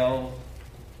tell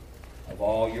of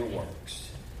all your works.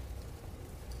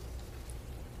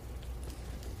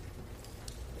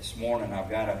 This morning I've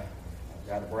got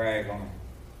to brag on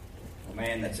a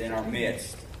man that's in our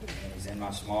midst. He's in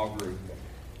my small group.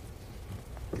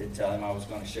 I did tell him I was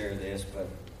going to share this, but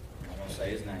I'm not going to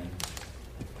say his name.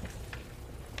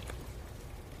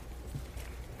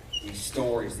 These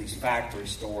stories, these factory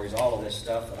stories, all of this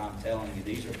stuff that I'm telling you,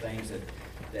 these are things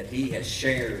that he has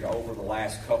shared over the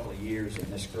last couple of years in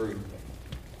this group.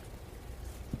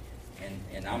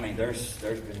 And I mean, there's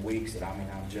been weeks that, I'm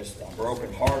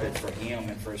brokenhearted for him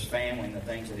and for his family and the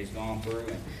things that he's gone through.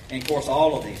 And of course,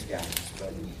 all of these guys.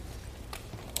 But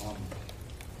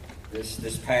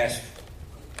this past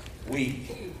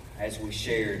week, as we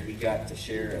shared, he got to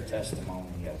share a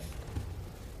testimony of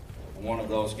one of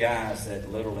those guys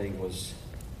that literally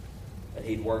that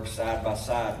he'd worked side by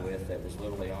side with, that was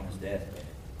literally on his deathbed.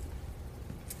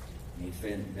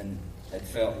 And had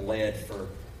felt led for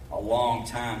a long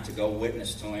time to go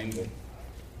witness to him, but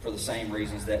for the same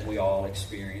reasons that we all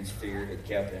experience, fear had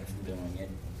kept him from doing it.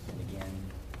 And again,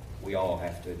 we all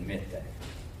have to admit that.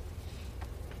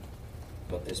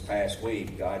 But this past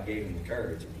week, God gave him the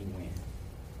courage, and he went.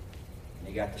 And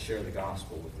he got to share the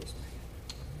gospel with this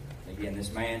man. Again,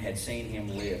 this man had seen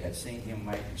him live, had seen him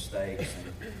make mistakes,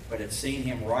 but had seen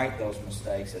him right those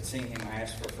mistakes, had seen him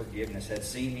ask for forgiveness, had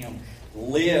seen him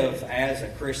live as a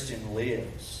Christian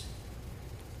lives.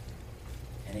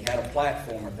 And he had a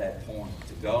platform at that point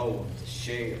to go and to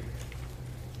share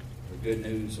the good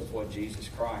news of what Jesus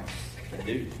Christ can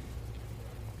do.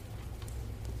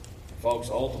 Folks,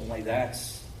 ultimately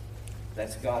that's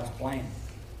God's plan.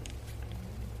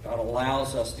 God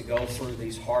allows us to go through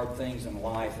these hard things in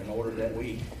life in order that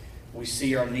we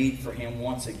see our need for Him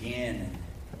once again.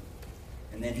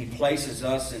 And then He places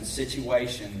us in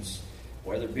situations,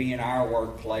 whether it be in our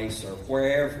workplace or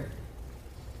wherever,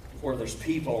 where there's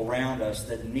people around us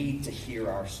that need to hear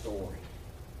our story.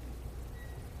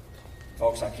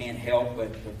 Folks, I can't help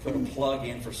but put a plug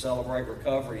in for Celebrate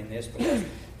Recovery in this, because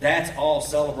that's all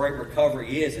Celebrate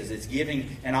Recovery is it's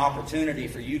giving an opportunity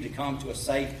for you to come to a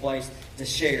safe place to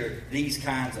share these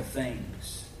kinds of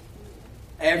things.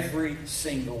 Every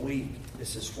single week,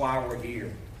 this is why we're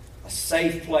here. A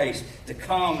safe place to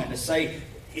come and to say,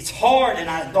 it's hard and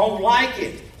I don't like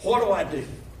it. What do I do?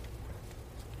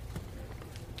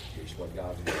 Here's what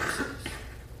God's word says.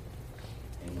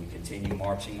 And we continue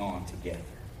marching on together.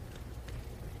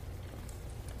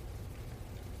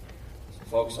 So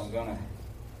folks, I'm going to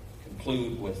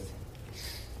conclude with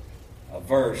a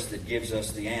verse that gives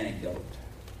us the anecdote.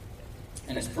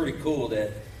 And it's pretty cool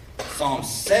that Psalm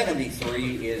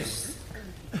 73 is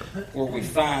where we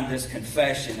find this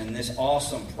confession and this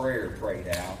awesome prayer prayed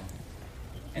out.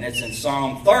 And it's in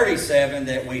Psalm 37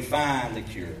 that we find the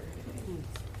cure.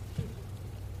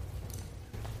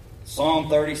 Psalm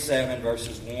 37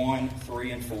 verses 1,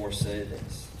 3, and 4 say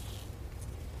this.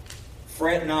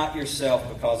 Fret not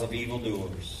yourself because of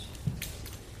evildoers.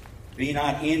 Be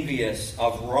not envious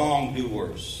of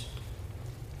wrongdoers.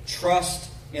 Trust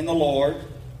in the Lord.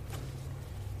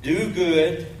 Do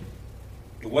good.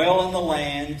 Dwell in the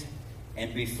land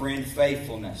and befriend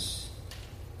faithfulness.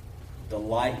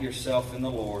 Delight yourself in the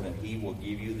Lord, and He will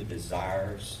give you the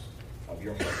desires of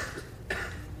your heart.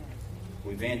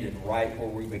 We've ended right where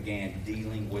we began,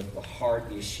 dealing with the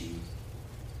heart issue.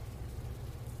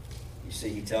 You see,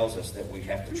 He tells us that we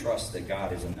have to trust that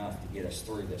God is enough to get us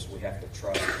through this. We have to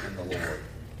trust in the Lord.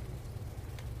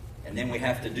 And then we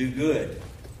have to do good.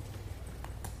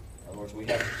 In other words, we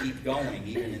have to keep going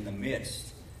even in the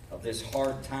midst of this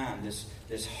hard time,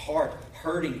 this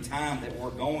heart-hurting time that we're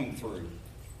going through.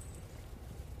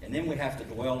 And then we have to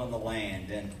dwell in the land.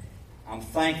 And I'm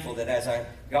thankful that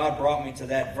God brought me to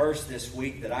that verse this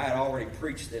week, that I had already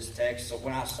preached this text. So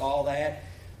when I saw that,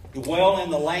 dwell in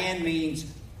the land means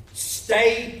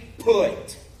stay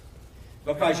put.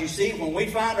 Because you see, when we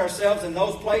find ourselves in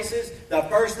those places, the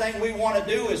first thing we want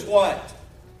to do is what?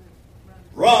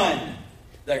 Run.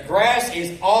 The grass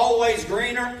is always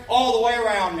greener all the way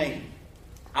around me.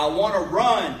 I want to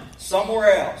run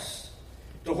somewhere else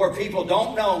to where people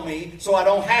don't know me, so I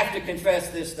don't have to confess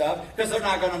this stuff, because they're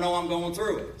not going to know I'm going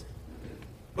through it.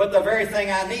 But the very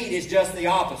thing I need is just the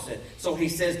opposite. So He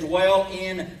says, dwell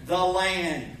in the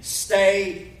land.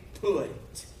 Stay put.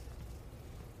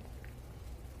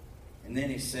 And then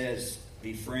He says,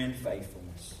 befriend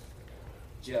faithfulness.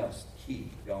 Just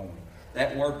keep going.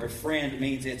 That word befriend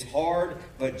means it's hard,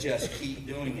 but just keep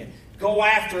doing it. Go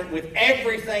after it with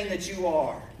everything that you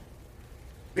are.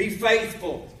 Be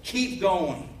faithful. Keep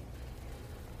going.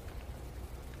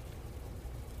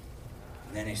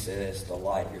 And then he says,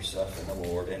 delight yourself in the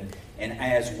Lord. And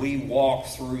as we walk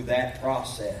through that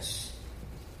process,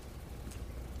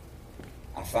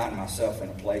 I find myself in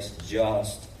a place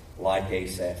just like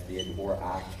Asaph did, where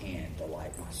I can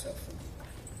delight myself in the Lord.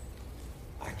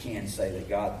 I can say that,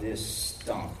 God, this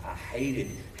stunk. I hated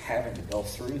having to go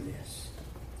through this.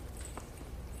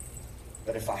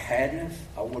 But if I hadn't,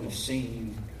 I wouldn't have seen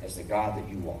you as the God that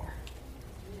you are.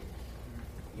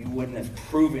 You wouldn't have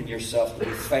proven yourself to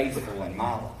be faithful in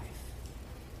my life.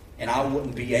 And I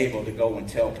wouldn't be able to go and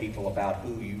tell people about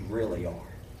who you really are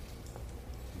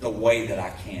the way that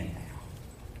I can now.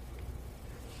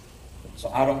 So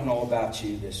I don't know about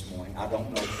you this morning. I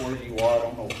don't know where you are. I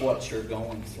don't know what you're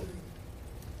going through.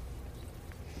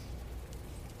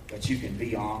 But you can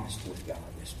be honest with God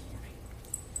this morning.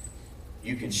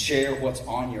 You can share what's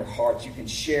on your heart. You can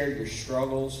share your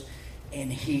struggles.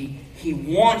 And He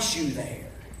wants you there.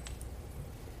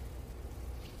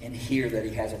 And hear that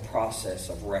He has a process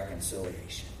of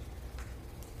reconciliation.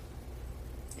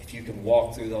 If you can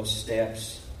walk through those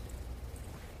steps,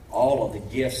 all of the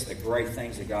gifts, the great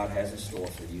things that God has in store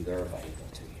for you, they're available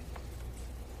to you.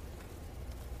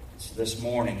 So this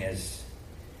morning, as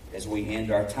we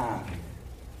end our time here,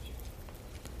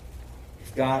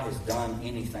 if God has done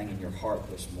anything in your heart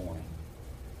this morning,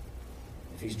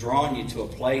 if He's drawn you to a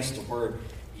place to where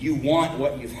you want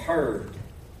what you've heard,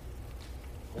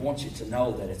 I want you to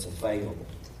know that it's available.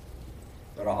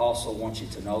 But I also want you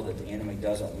to know that the enemy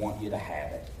doesn't want you to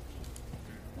have it.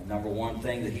 The number one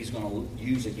thing that he's going to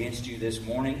use against you this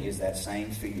morning is that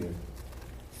same fear.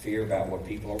 Fear about what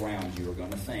people around you are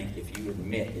going to think if you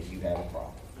admit that you have a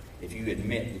problem. If you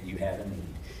admit that you have a need.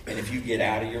 And if you get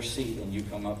out of your seat and you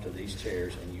come up to these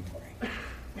chairs and you pray.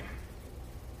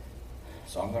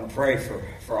 So I'm going to pray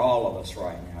for all of us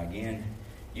right now. Again,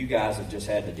 you guys have just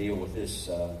had to deal with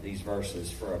these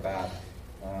verses for about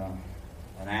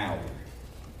an hour.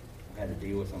 I've had to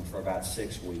deal with them for about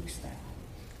 6 weeks now.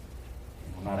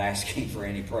 And I'm not asking for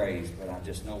any praise, but I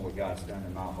just know what God's done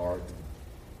in my heart.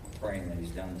 I'm praying that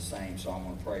He's done the same, so I'm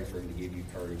going to pray for Him to give you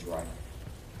courage right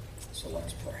now. So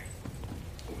let's pray.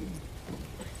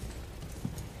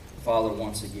 Father,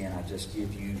 once again, I just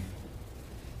give you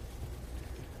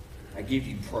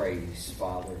praise,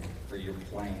 Father, for your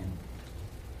plan.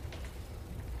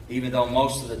 Even though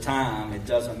most of the time it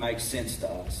doesn't make sense to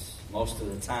us. Most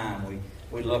of the time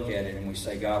we look at it and we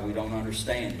say, God, we don't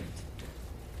understand it.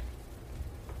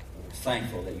 But we're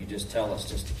thankful that you just tell us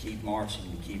just to keep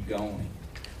marching, to keep going.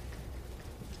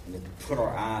 And to put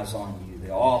our eyes on you,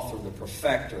 the author, the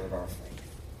perfecter of our faith.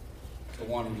 The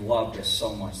one who loved us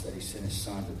so much that He sent His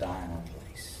Son to die in our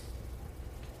place.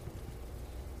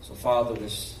 So Father,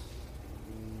 this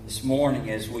morning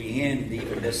as we end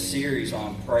even this series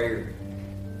on prayer,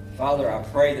 Father, I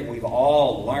pray that we've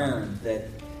all learned that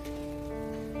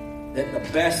the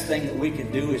best thing that we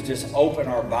can do is just open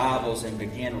our Bibles and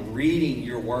begin reading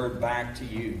your word back to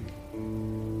you.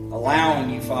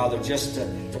 Allowing you, Father, just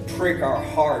to prick our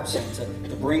hearts and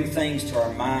to bring things to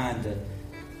our mind,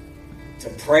 to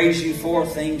praise you for,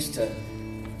 things to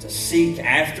seek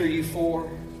after you for.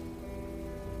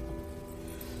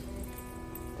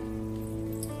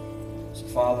 So,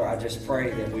 Father, I just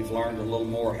pray that we've learned a little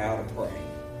more how to pray.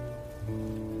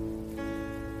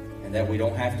 And that we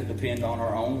don't have to depend on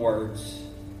our own words,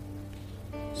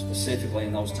 specifically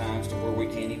in those times to where we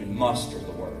can't even muster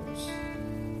the words.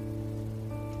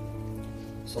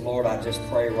 So Lord, I just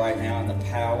pray right now in the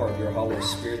power of your Holy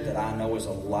Spirit that I know is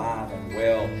alive and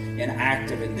well and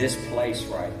active in this place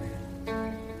right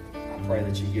now. I pray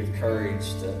that you give courage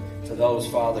to those,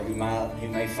 Father, who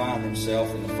may find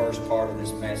themselves in the first part of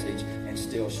this message and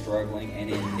still struggling and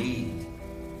in need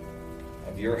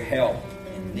of your help,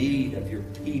 in need of your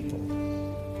people.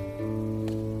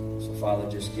 So, Father,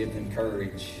 just give them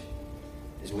courage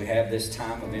as we have this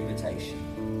time of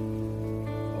invitation.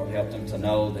 Lord, help them to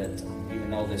know that even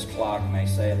though this clock may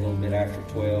say a little bit after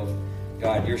 12,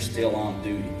 God, you're still on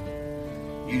duty.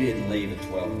 You didn't leave at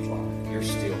 12 o'clock. You're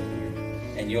still here.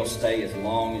 And you'll stay as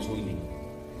long as we need.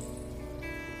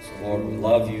 So, Lord, we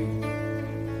love you.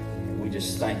 And we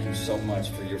just thank you so much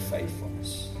for your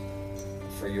faithfulness,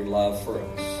 for your love for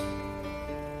us.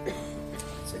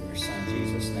 It's in your Son,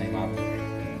 Jesus' name I pray.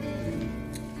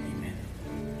 Amen.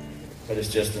 But it's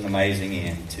just an amazing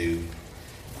end to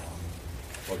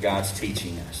what God's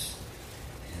teaching us.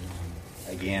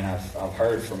 And again, I've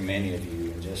heard from many of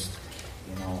you, and just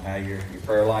how your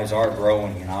prayer lives are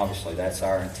growing, and obviously that's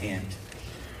our intent,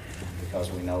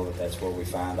 because we know that that's where we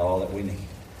find all that we need.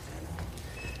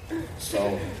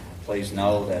 So please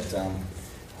know that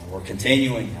we're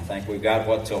continuing. I think we've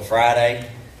got till Friday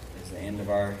is the end of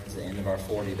our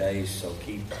 40 days. So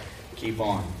keep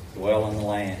on, dwell in the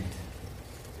land,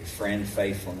 befriend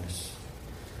faithfulness,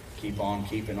 keep on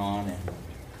keeping on, and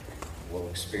we'll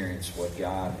experience what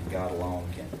God and God alone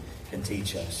can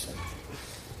teach us. And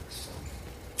so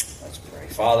let's pray.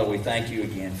 Father, we thank you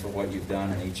again for what you've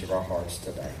done in each of our hearts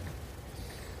today.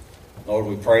 Lord,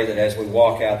 we pray that as we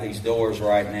walk out these doors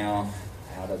right now,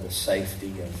 out of the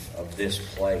safety of this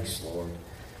place, Lord,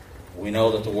 we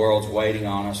know that the world's waiting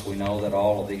on us. We know that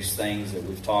all of these things that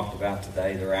we've talked about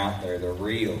today, they're out there, they're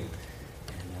real,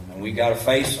 and we've got to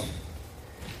face them.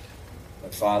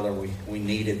 But Father, we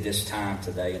needed this time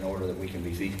today in order that we can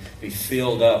be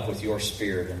filled up with your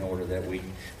Spirit, in order that we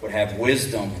would have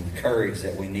wisdom and courage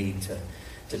that we need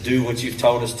to do what you've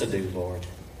told us to do, Lord.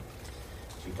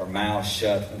 Keep our mouths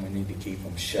shut when we need to keep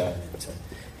them shut,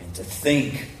 and to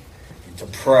think and to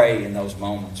pray in those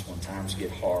moments when times get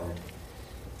hard,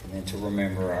 and then to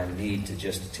remember our need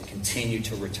to continue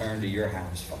to return to your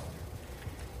house, Father.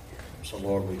 So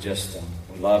Lord, we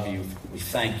love you. We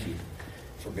thank you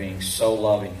for being so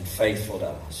loving and faithful to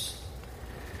us.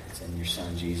 It's in your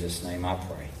Son Jesus' name I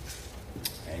pray.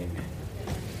 Amen.